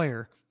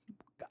Hellfire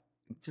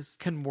Just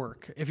can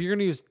work. If you're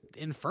gonna use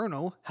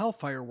Inferno,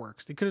 Hellfire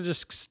works. They could have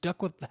just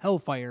stuck with the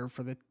Hellfire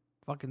for the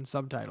fucking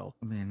subtitle.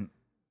 I mean,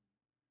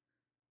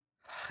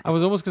 I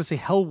was almost gonna say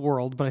Hell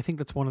World, but I think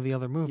that's one of the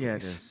other movies. yeah,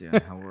 it is. Yeah,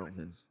 how world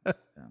is. Yeah.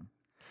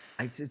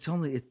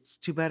 It's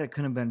too bad it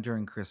couldn't have been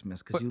during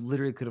Christmas because But- you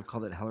literally could have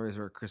called it Hellraiser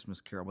or Christmas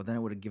Carol, but then it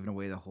would have given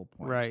away the whole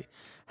point. Right.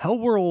 Hell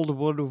World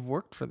would have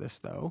worked for this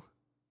though,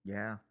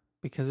 Yeah.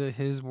 because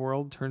his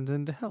world turns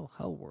into hell.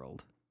 Hell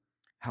World.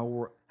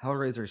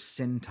 Hellraiser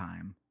Sin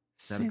Time.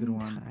 Is that a good Sin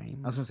one?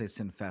 Time. I was gonna say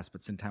Sin Fest,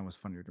 but Sin Time was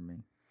funnier to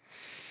me.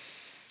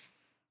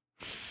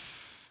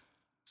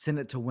 Sin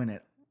It to Win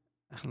It.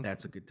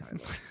 That's a good title.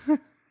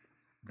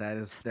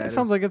 That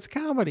sounds like it's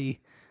comedy.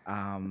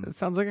 It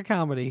sounds like a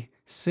comedy.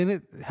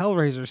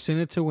 Hellraiser, Sin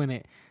It to Win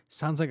It.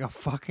 Sounds like a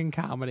fucking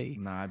comedy.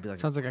 no, I'd be like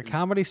Sounds like a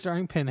comedy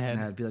starring Pinhead.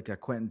 It'd be like a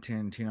Quentin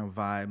Tarantino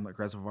vibe, like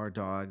Reservoir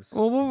Dogs.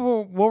 Well,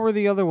 what were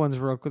the other ones,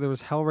 real quick? There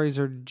was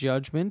Hellraiser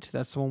Judgment.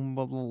 That's the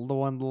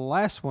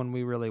last one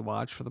we really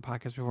watched for the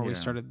podcast before we Yeah.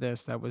 started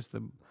this.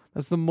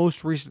 That's the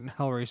most recent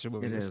Hellraiser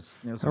movie. It is.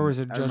 It was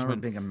Hellraiser I remember Judgment.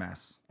 it being a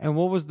mess. And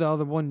what was the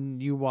other one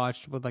you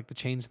watched with like the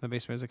chains in the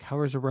basement? It was like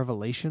Hellraiser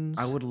Revelations.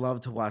 I would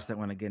love to watch that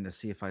one again to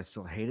see if I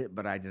still hate it,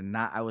 but I did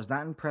not. I was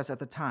not impressed at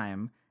the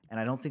time,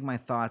 and I don't think my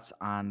thoughts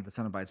on the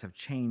Cenobites have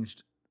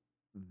changed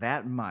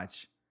that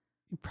much.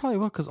 You probably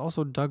will, because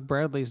also Doug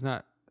Bradley's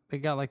not. They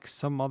got like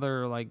some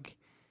other like.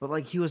 But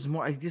like he was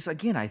more. I just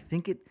again, I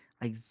think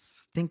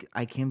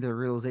I came to the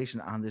realization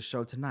on this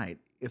show tonight.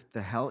 If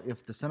the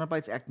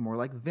Cenobites act more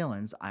like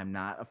villains, I'm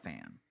not a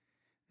fan.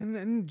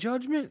 And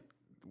Judgment,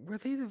 were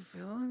they the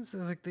villains? It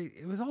was like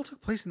it was all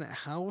took place in that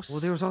house. Well,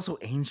 there was also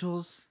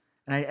angels,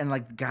 and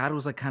like God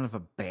was like kind of a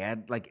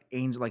bad like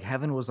angel. Like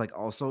heaven was like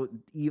also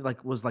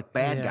was like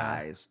bad Yeah.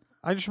 guys.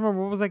 I just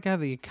remember, what was that guy,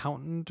 the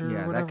accountant or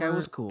Yeah, whatever? that guy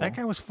was cool. That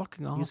guy was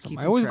fucking was awesome.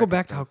 keeping I always track go of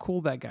back to how stuff.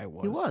 cool that guy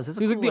was. He was. It's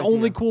a He was like cool the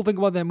only idea. cool thing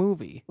about that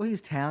movie. Well,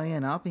 he's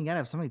tallying up, and you gotta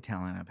have somebody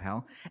tallying up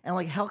hell. And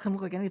like hell can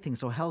look like anything,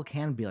 so hell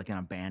can be like an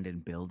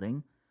abandoned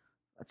building.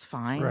 That's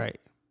fine. Right.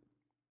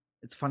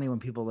 It's funny when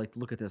people like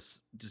look at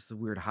this just a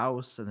weird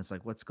house, and it's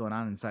like, what's going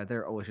on inside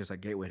there? Oh, it's just a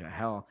gateway to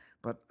hell.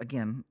 But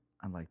again,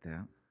 I like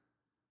that.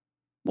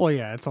 Well,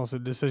 yeah, it's also a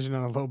decision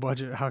on a low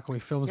budget. How can we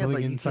film Yeah, something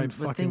but you inside can-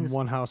 but fucking things-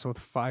 one house with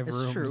 5 It's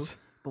rooms? true.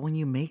 But when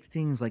you make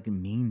things like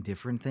mean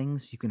different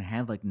things, you can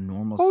have like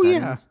normal Oh,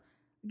 settings.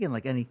 yeah. Again,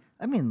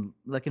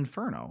 like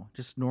Inferno,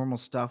 just normal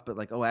stuff, but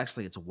like, oh,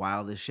 actually, it's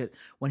wild as shit.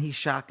 When he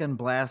shotgun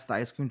blasts the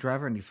ice cream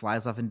driver and he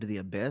flies off into the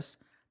abyss,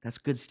 that's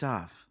good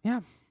stuff.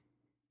 Yeah.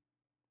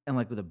 And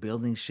like with the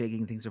buildings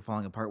shaking, things are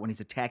falling apart. When he's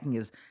attacking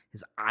his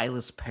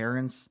eyeless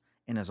parents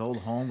in his old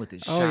home with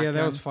his Oh, shotgun. yeah,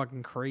 that was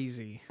fucking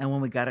crazy. And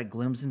when we got a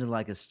glimpse into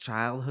like his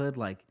childhood,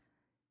 like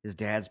his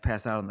dad's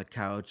passed out on the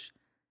couch,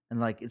 and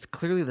like it's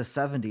clearly the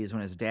 70s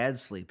when his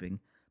dad's sleeping.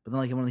 But then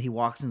like when he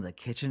walks into the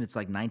kitchen, it's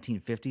like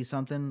 1950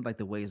 something, like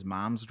the way his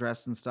mom's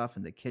dressed and stuff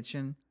in the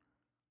kitchen,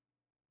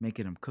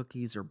 making him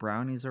cookies or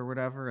brownies or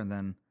whatever. And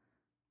then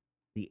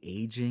the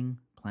aging,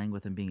 playing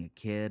with him being a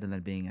kid, and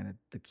then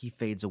he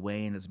fades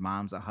away and his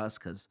mom's a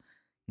husk because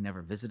he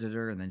never visited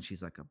her, and then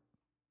she's like a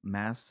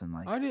mess and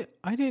like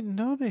I didn't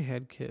know they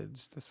had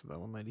kids. That's what that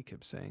one lady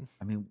kept saying.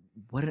 I mean,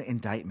 what an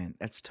indictment.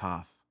 That's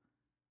tough.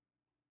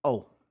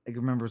 Oh, I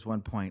remember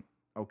one point.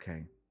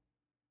 Okay.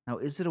 Now,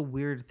 is it a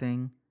weird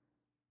thing?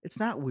 It's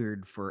not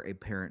weird for a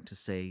parent to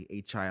say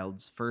a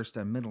child's first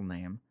and middle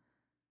name.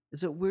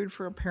 Is it weird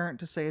for a parent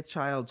to say a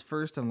child's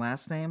first and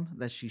last name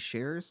that she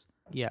shares?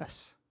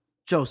 Yes.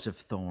 Joseph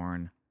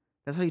Thorne.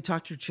 That's how you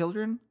talk to your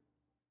children?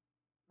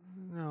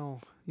 No.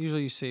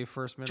 Usually you say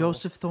first, middle.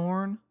 Joseph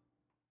Thorne?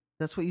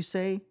 That's what you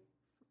say?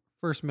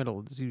 First,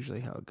 middle is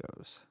usually how it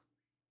goes.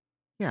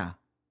 Yeah.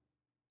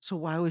 So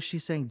why was she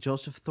saying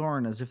Joseph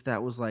Thorne as if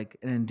that was like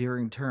an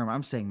endearing term?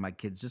 I'm saying my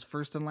kid's just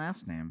first and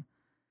last name.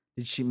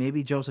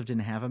 Maybe Joseph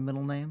didn't have a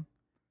middle name?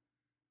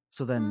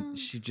 So then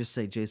she'd just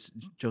say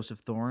Joseph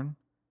Thorne?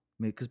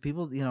 Because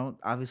people,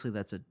 obviously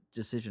that's a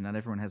decision. Not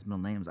everyone has middle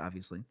names,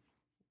 obviously.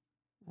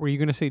 Were you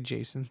going to say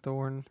Jason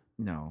Thorne?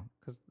 No.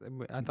 Because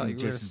I thought you were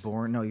Jason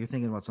Bourne? No, you're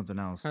thinking about something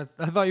else. I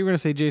thought you were going to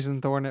say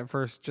Jason Thorne at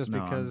first, just No,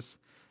 because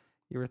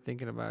You were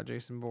thinking about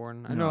Jason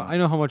Bourne. No. I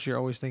know how much you're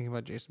always thinking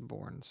about Jason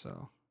Bourne.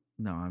 So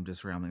No, I'm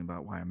just rambling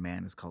about why a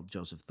man is called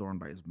Joseph Thorne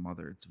by his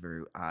mother. It's a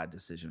very odd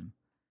decision.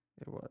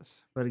 it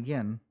was. But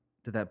again,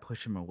 did that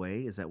push him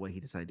away? Is that why he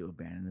decided to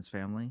abandon his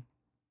family?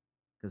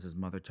 Because his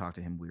mother talked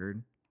to him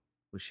weird?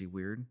 Was she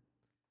weird?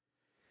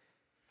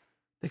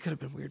 They could have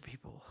been weird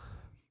people.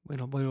 We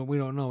don't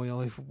know.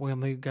 We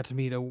only got to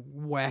meet a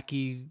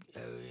wacky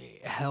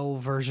hell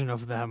version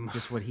of them.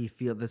 Just what he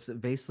feel. This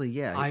basically,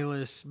 yeah.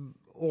 Eyeless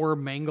or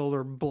mangled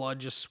or blood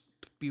just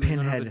spewing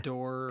under the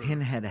door.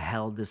 Pinhead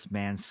held this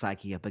man's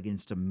psyche up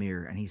against a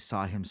mirror, and he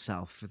saw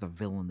himself for the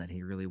villain that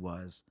he really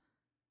was.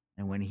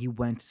 And when he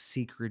went to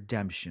seek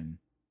redemption,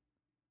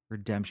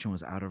 redemption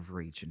was out of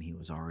reach, and he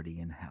was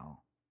already in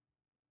hell.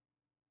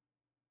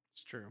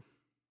 It's true.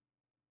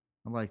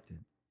 I liked it.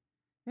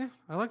 Yeah,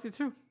 I liked it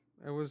too.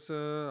 I was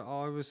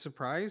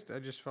surprised. I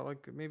just felt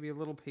like maybe a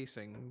little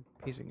pacing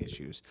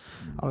issues.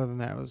 Other than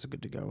that, it was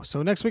good to go.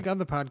 So next week on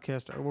the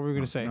podcast, what were we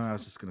going to say? No, I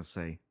was just going to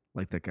say,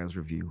 like that guy's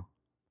review.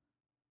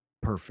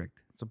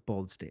 Perfect. It's a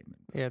bold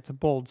statement. Yeah, it's a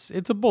bold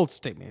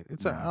statement.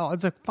 It's Yeah.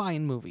 it's a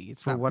fine movie.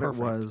 It's For not what perfect.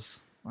 it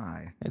was,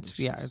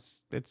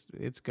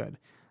 It's good.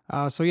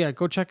 So yeah,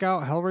 go check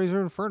out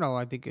Hellraiser Inferno.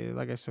 I think,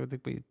 like I said, I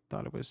think we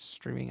thought it was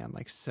streaming on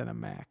like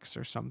Cinemax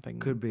or something.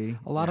 Could be.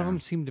 A lot of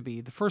them seem to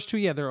be. The first two,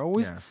 yeah, they're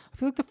always. Yes. I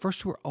feel like the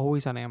first two are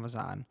always on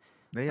Amazon.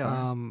 They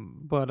are.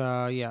 But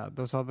yeah,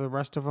 those other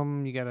rest of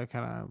them, you gotta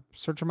kind of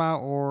search them out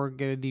or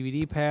get a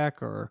DVD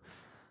pack, or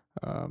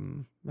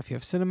if you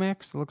have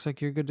Cinemax, it looks like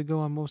you're good to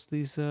go on most of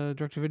these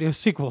direct-to-video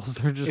sequels.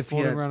 They're just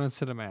floating around on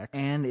Cinemax.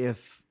 And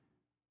if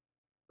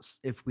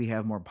we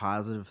have more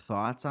positive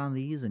thoughts on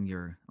these, and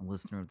you're a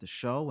listener of the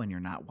show and you're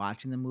not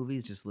watching the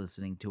movies, just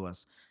listening to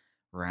us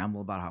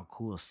ramble about how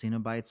cool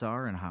Cenobites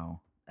are and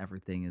how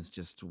everything is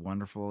just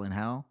wonderful in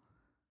hell,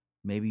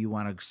 maybe you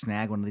want to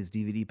snag one of these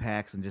DVD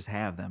packs and just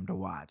have them to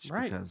watch.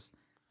 Right. Because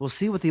we'll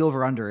see what the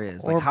over-under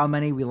is. Or- like how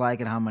many we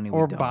like and how many we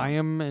or don't. buy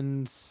them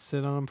and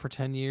sit on them for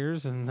 10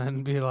 years and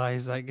then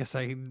realize, I guess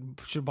I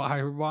should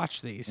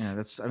watch these. Yeah,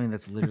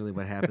 that's literally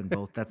what happened.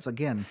 Both. That's,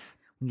 again,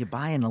 when you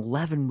buy an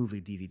 11-movie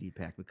DVD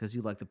pack because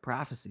you like the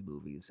Prophecy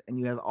movies, and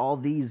you have all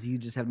these you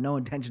just have no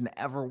intention to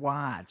ever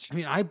watch. I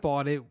mean, I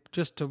bought it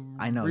just to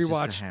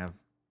rewatch just to have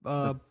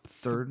the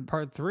third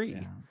part 3.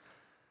 Yeah.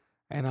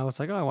 And I was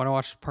like, oh, I want to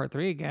watch part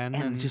 3 again.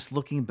 And just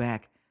looking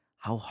back,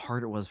 how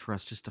hard it was for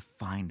us just to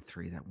find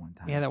 3 that one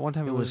time. Yeah, that one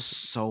time it was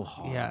so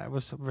hard. Yeah, it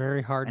was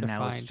very hard and to now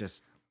find. it's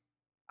just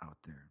out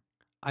there.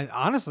 I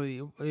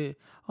honestly,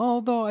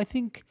 although I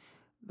think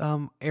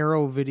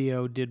Arrow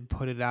Video did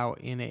put it out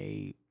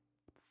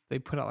they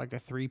put out like a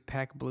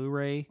 3-pack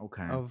Blu-ray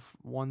Okay. of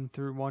 1,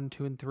 2,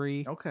 and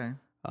 3. Okay.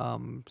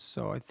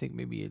 So I think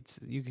maybe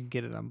you can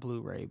get it on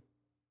Blu-ray,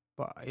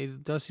 but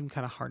it does seem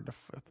kind of hard to.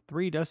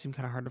 3 does seem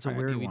kind of hard to It's a find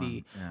on weird DVD.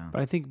 one. Yeah.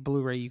 But I think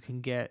Blu-ray you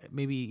can get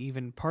maybe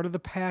even part of the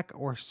pack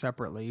or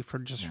separately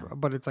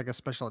but it's like a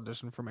special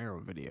edition from Arrow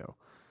Video.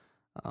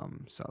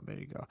 So there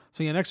you go.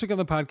 So yeah, next week on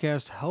the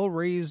podcast,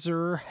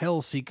 Hellraiser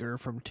Hellseeker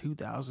from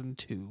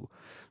 2002.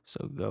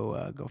 So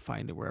go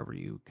find it wherever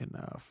you can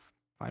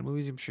find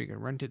movies. I'm sure you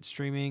can rent it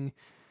streaming,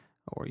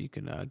 or you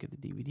can get the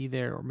DVD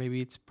there, or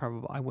maybe it's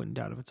probably, I wouldn't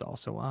doubt if it's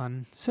also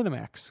on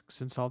Cinemax,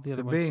 since all the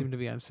other ones seem to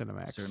be on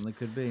Cinemax. Certainly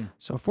could be.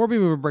 So 4B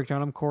Movie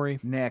Breakdown, I'm Corey.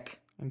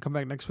 Nick. And come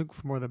back next week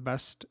for more of the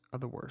best of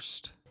the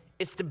worst.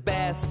 It's the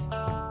best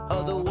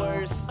of the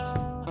worst.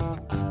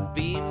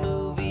 B movie.